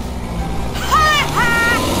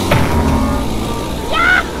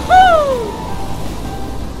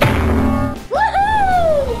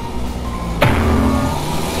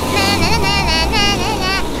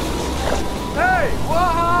 Hey,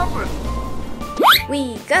 what happened? We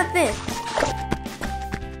got this.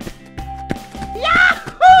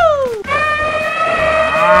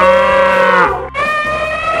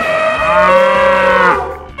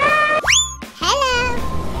 Hello!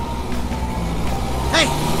 Hey,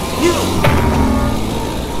 you!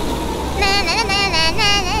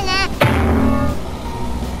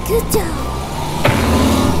 Good job.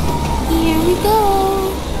 Here we go.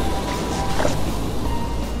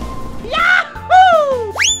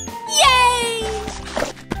 Yay!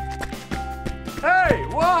 Hey,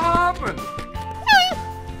 what happened?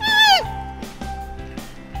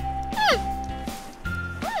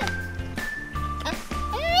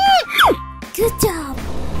 Good job.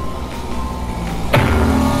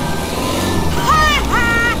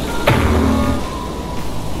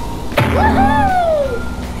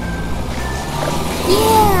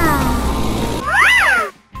 Yeah!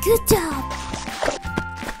 Good job.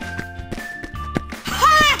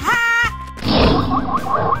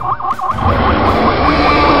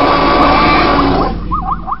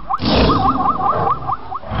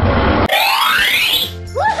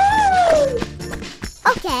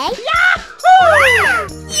 Okay.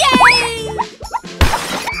 Yay!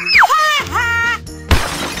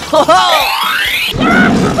 Ho-ho!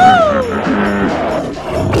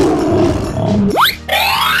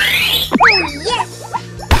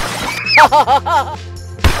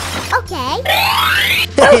 Okay.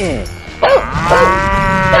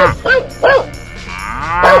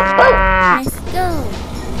 Let's go.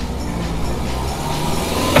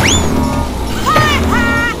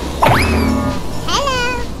 Hello!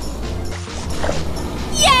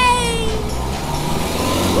 Yay!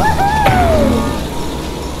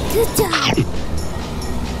 Good job.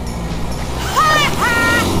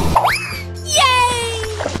 Yay!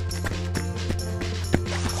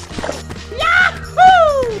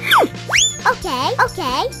 Okay,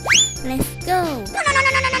 okay. Let's go.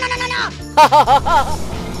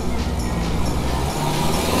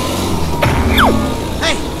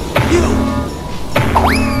 Hey, you!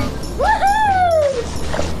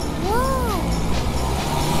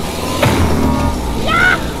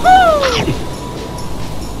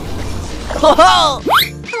 Ho-ho!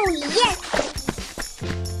 Oh, yes!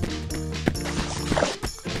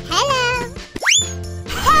 Hello!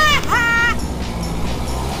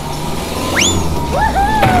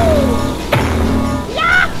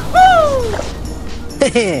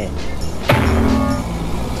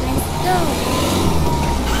 Let's go.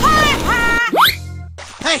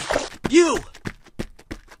 Hey, you!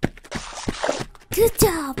 Good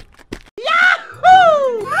job.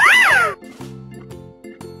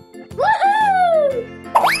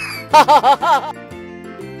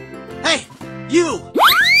 Hey, you!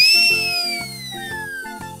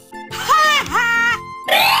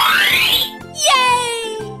 Yay!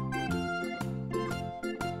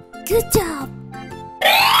 Good job.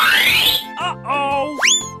 Uh-oh!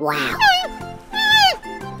 Wow.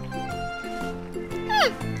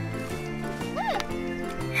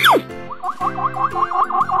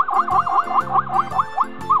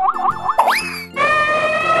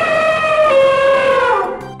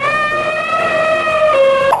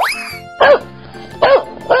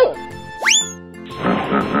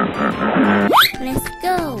 Let's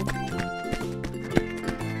go.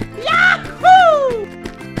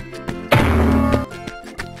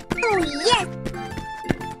 Oh, yes!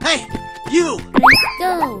 Hey, you! Let's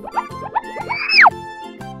go.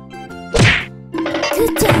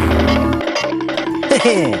 Good job.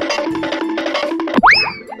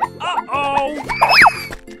 Uh-oh!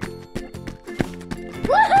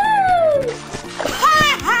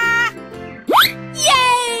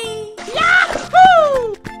 Yay!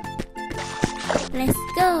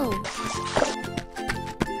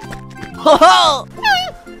 Ho ho!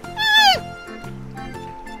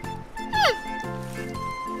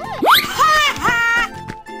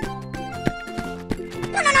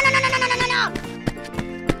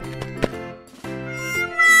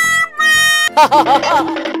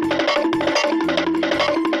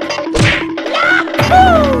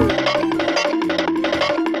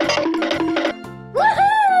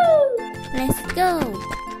 Let's go.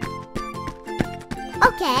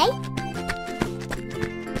 Okay.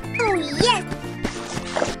 Oh, yes.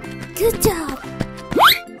 Good job.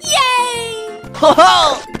 Yay! Ho ho!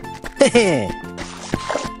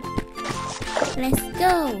 Let's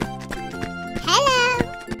go. Hello.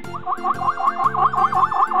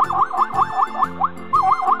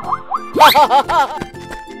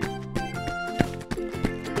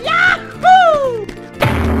 Yahoo!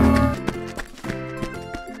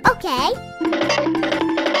 Okay.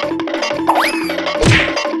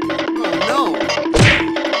 Oh no!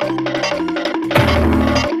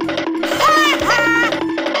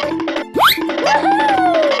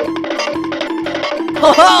 Ho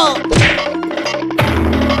ho!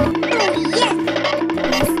 Oh, yes.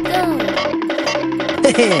 Let's go.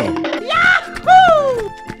 Yahoo!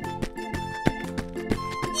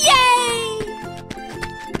 Yay!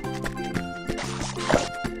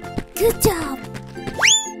 Good job.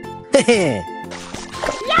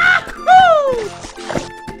 Yahoo!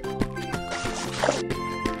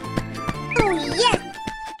 Oh, yes.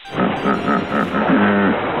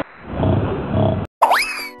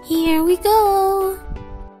 Here we go.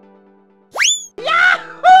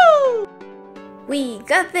 Yahoo! We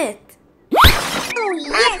got it. Oh,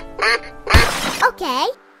 yes. Okay.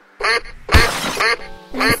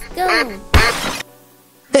 Let's go.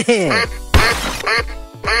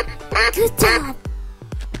 Good job.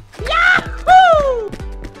 Yahoo!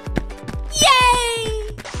 Yay!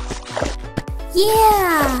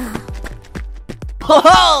 Yeah. Ho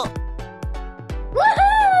ho!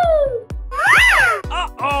 Woohoo!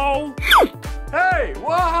 Uh-oh! Hey,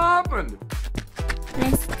 what happened?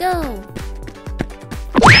 Let's go.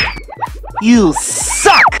 You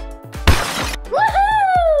suck!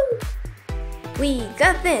 Woohoo! We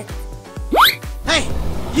got it. Hey,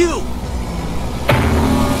 you!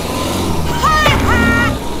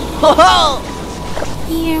 Ho ho!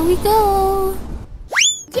 Here we go.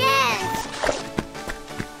 Yes!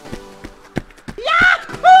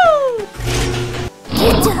 Yahoo!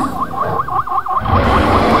 Good job.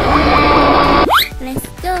 Let's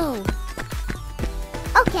go.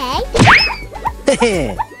 Okay.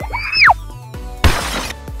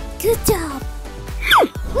 Good job.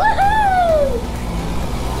 Woohoo!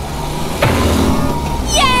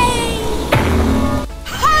 Yay!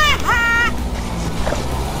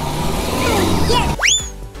 Oh, yes!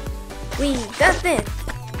 We got it.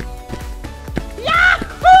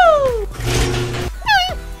 Yahoo!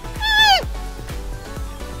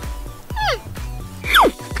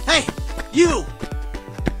 Hey, you!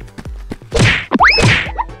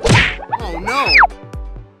 Oh no!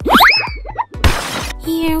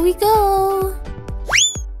 Here we go.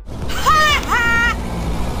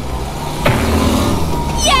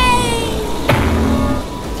 Yay!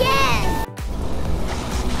 Yes!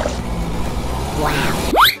 Wow.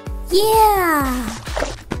 Yeah.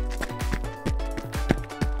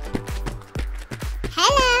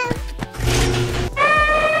 Hello.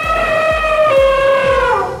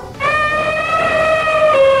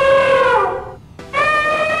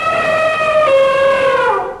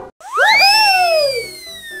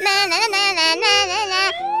 Na na na na na na na.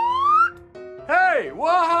 Hey,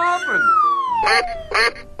 what happened?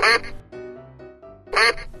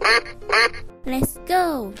 Let's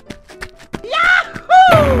go.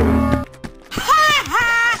 Yahoo!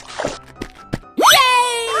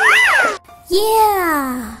 Yay!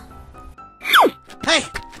 Yeah. Hey,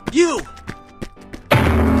 you!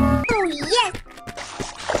 Oh, yes!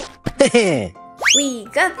 We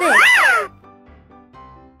got it.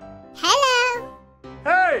 Hello.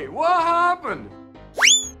 Hey, what happened?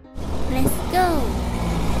 Let's go.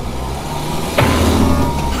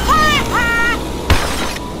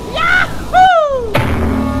 Yahoo!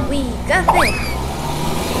 We got it.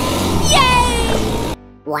 Yay!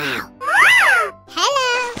 Wow.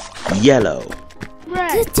 Hello. Yellow.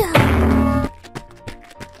 Good job.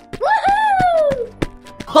 Woohoo!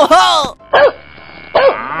 Ho ho!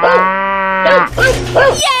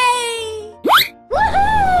 Yay!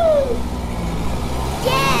 Woohoo!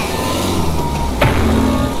 Yes!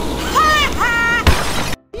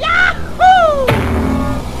 Yahoo!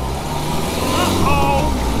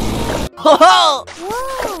 Ho ho!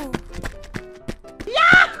 Whoa.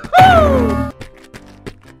 Yahoo!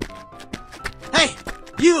 Hey,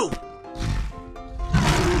 you!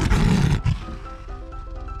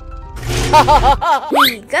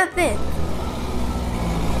 We got this.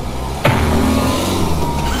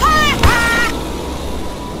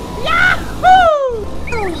 Yahoo!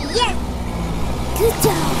 Oh, yes! Good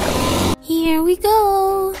job. Here we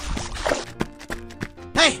go.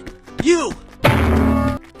 Hey, you!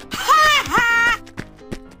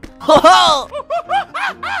 Ho ho!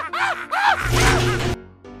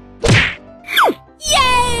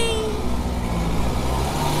 Yay!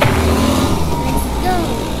 Let's go.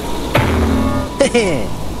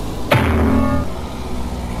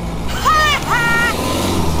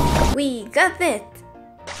 We got this.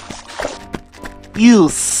 You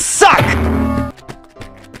suck!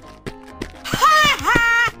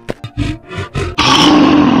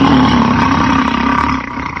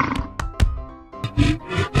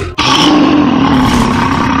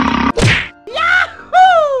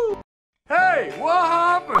 Hey, what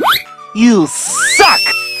happened? You suck!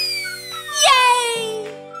 Yay!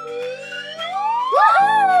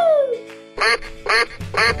 Woohoo!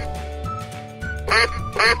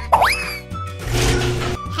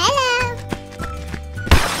 Hello.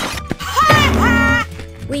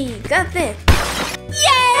 We got this.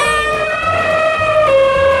 Yay!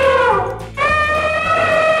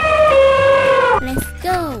 Let's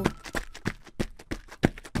go.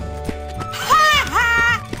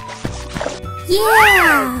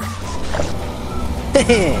 Yeah!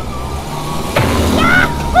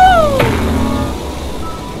 Yahoo!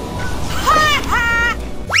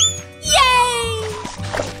 Yay!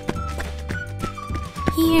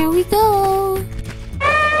 Here we go.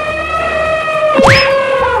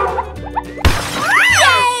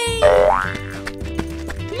 Yay!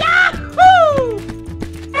 Yahoo!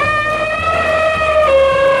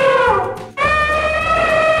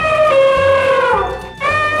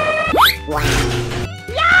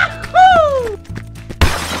 Yahoo!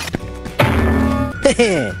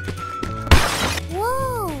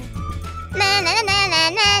 Whoa! Na na na na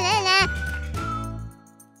na na na.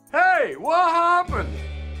 Hey, what happened?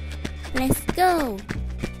 Let's go.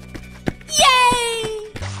 Yay!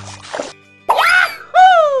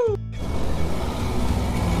 Yahoo!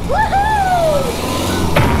 Woohoo!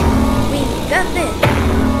 We got this.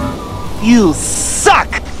 You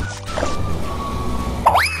suck!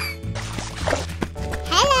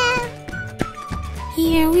 Hello.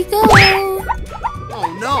 Here we go. Oh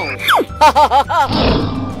no!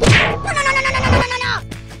 No.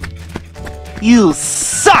 You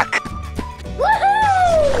suck!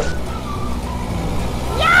 Woohoo!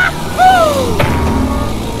 Yahoo!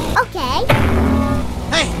 Okay.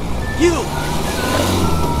 Hey, you!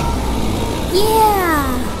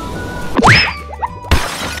 Yeah.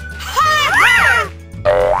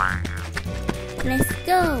 Let's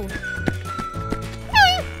go.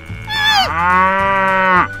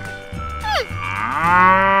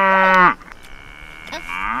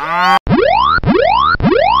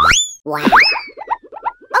 Wow.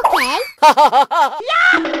 Okay.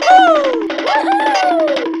 Yahoo!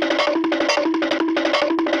 Woohoo!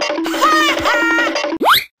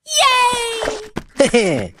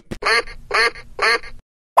 Yay!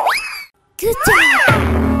 Good job.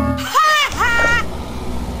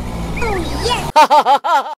 Oh yes.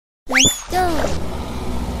 Let's go.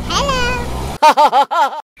 Hello.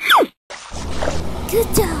 Good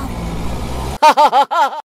job.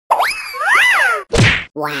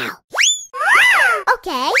 Wow.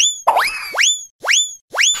 Okay.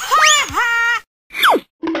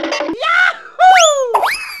 Yahoo!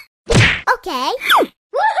 Okay.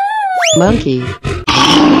 Woohoo! Monkey.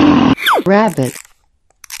 Rabbit.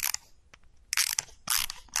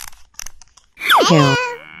 Cow.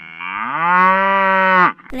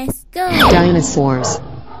 Let's go. Dinosaurs.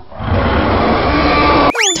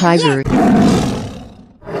 Tiger.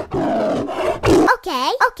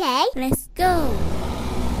 Okay. Let's go.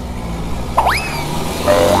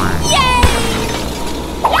 Yay!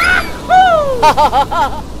 Yahoo!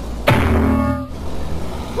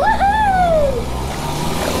 Woohoo!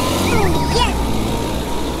 Oh yes!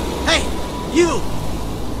 Hey, you!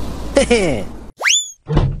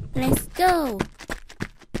 Let's go.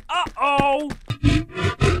 Uh-oh!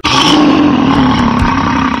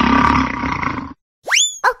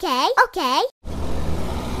 Okay.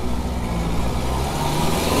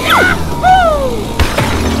 Yahoo!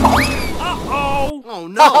 Uh-oh! Oh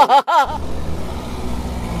no!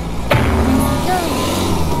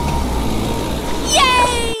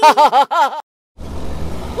 Yay!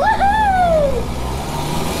 Woohoo!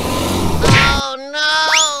 Oh no!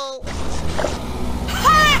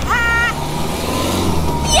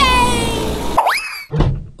 Yay!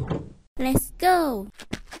 Let's go.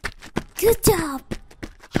 Good job.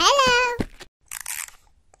 Hello.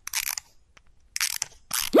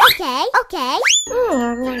 Okay, okay.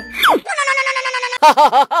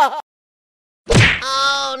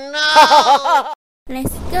 Oh no!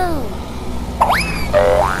 Let's go.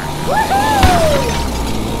 Woohoo!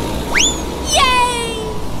 Yay!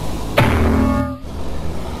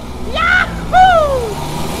 Yahoo!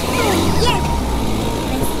 Oh yes!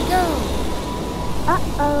 Let's go.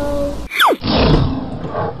 Uh-oh.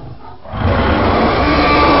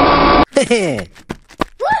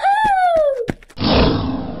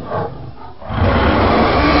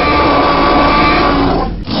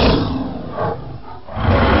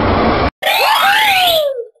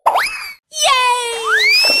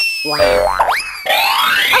 Wow.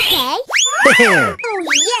 Okay. Oh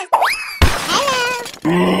yes. Hello.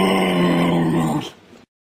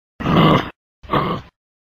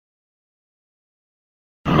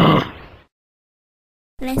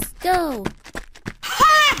 Let's go.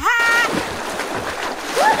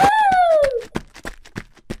 Woohoo!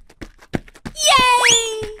 Yay!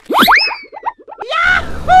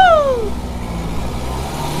 Yahoo!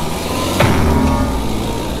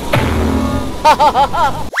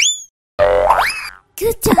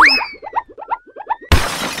 Good job.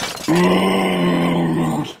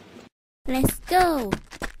 Let's go.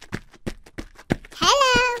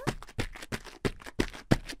 Hello.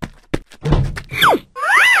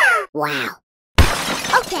 Wow.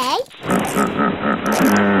 Okay.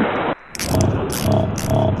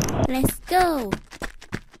 Let's go.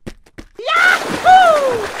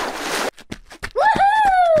 Yahoo!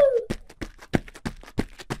 Woohoo!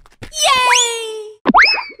 Yay!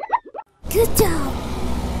 Good job.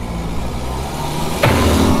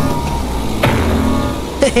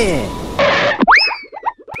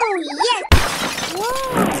 Oh yes!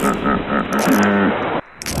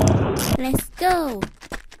 Let's go.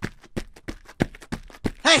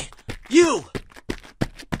 Hey, you!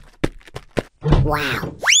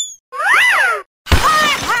 Wow.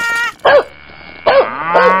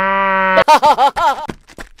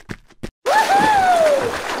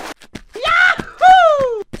 Yahoo!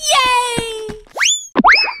 Yay!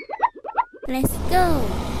 Let's go.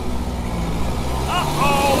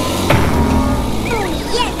 Uh-oh! Oh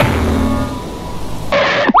yes!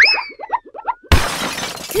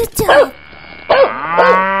 Good job.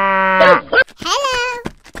 Hello.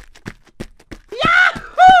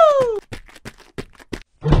 Yahoo!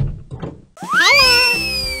 Hello.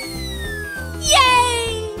 Yay!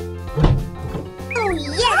 Oh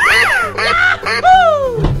yes! Yahoo!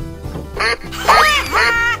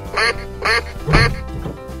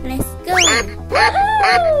 Let's go.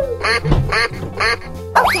 Woohoo!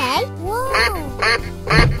 Okay.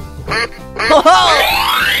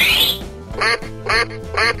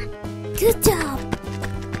 Good job.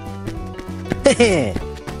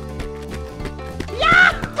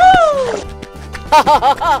 Yahoo!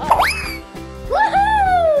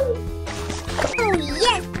 Woohoo! Oh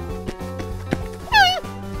yes!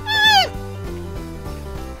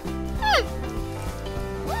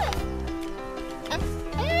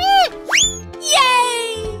 Yay!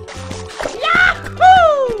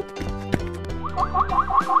 Yahoo!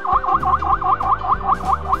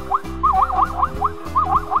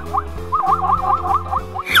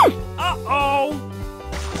 Uh-oh!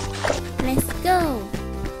 Let's go.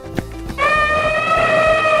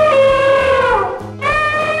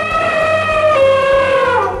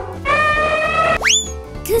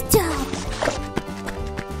 Good job.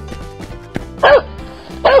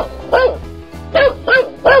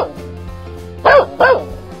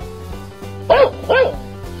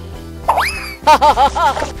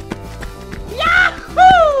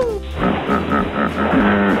 Yahoo!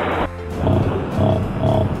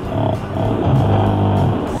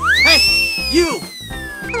 Hey, you!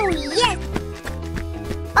 Oh yes!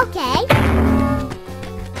 Okay.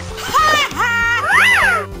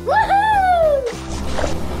 Woohoo!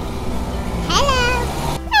 Hello.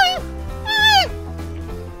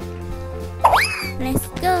 Let's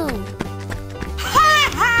go.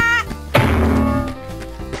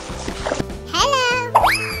 Hello.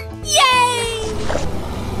 Yay!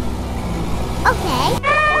 Okay.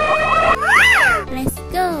 Let's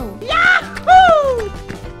go. Yahoo!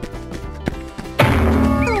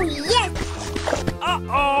 Oh yes!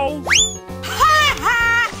 Uh-oh!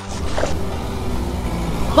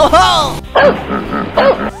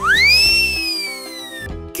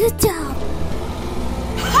 Good job.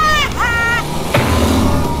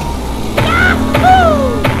 Yahoo!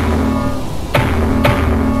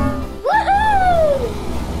 Woohoo!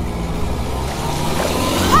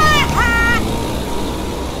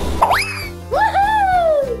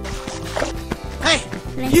 Woohoo! Hey,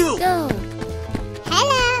 Let's you! go.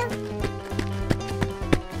 Hello.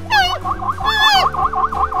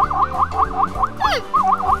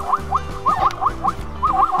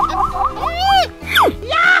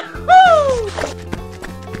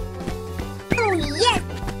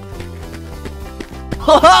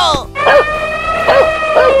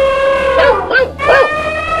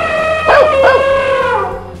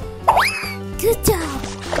 Good job.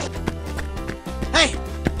 Hey,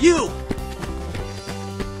 you!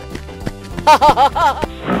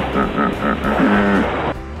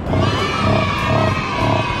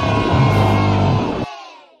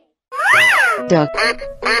 Duck.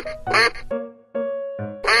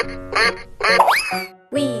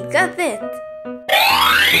 We got it.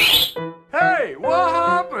 Hey, what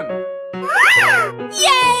happened?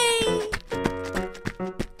 Yay!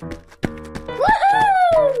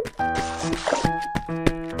 Woohoo!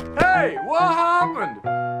 Hey, what happened?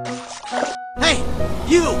 Hey,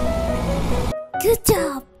 you! Good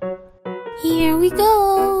job. Here we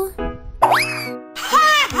go.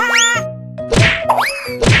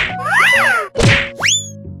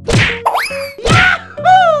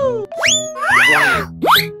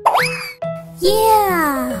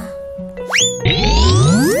 Yeah.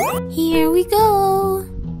 Here we go.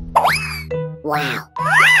 Wow.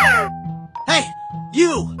 Hey,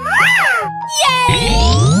 you!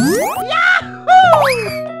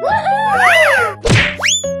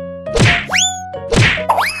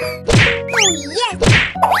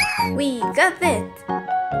 We got it.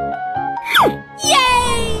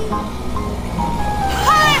 Yay!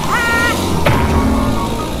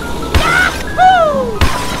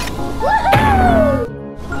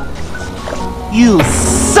 You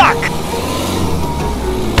suck!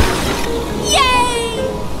 Yay!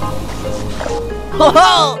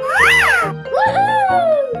 Ho-ho!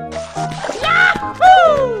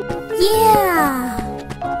 Yeah!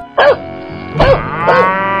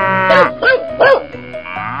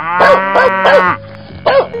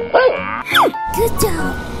 Good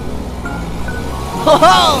job.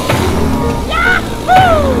 Ho-ho!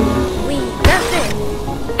 We got it.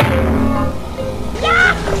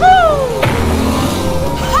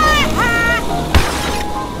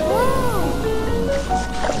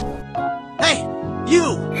 Hey, you!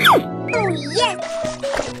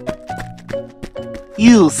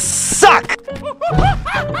 You suck!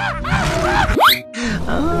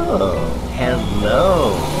 Oh,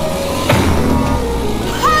 hello.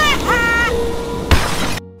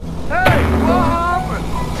 Hey, what happened?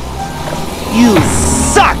 You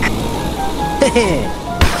suck!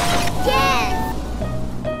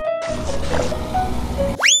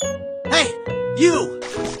 Hey, you!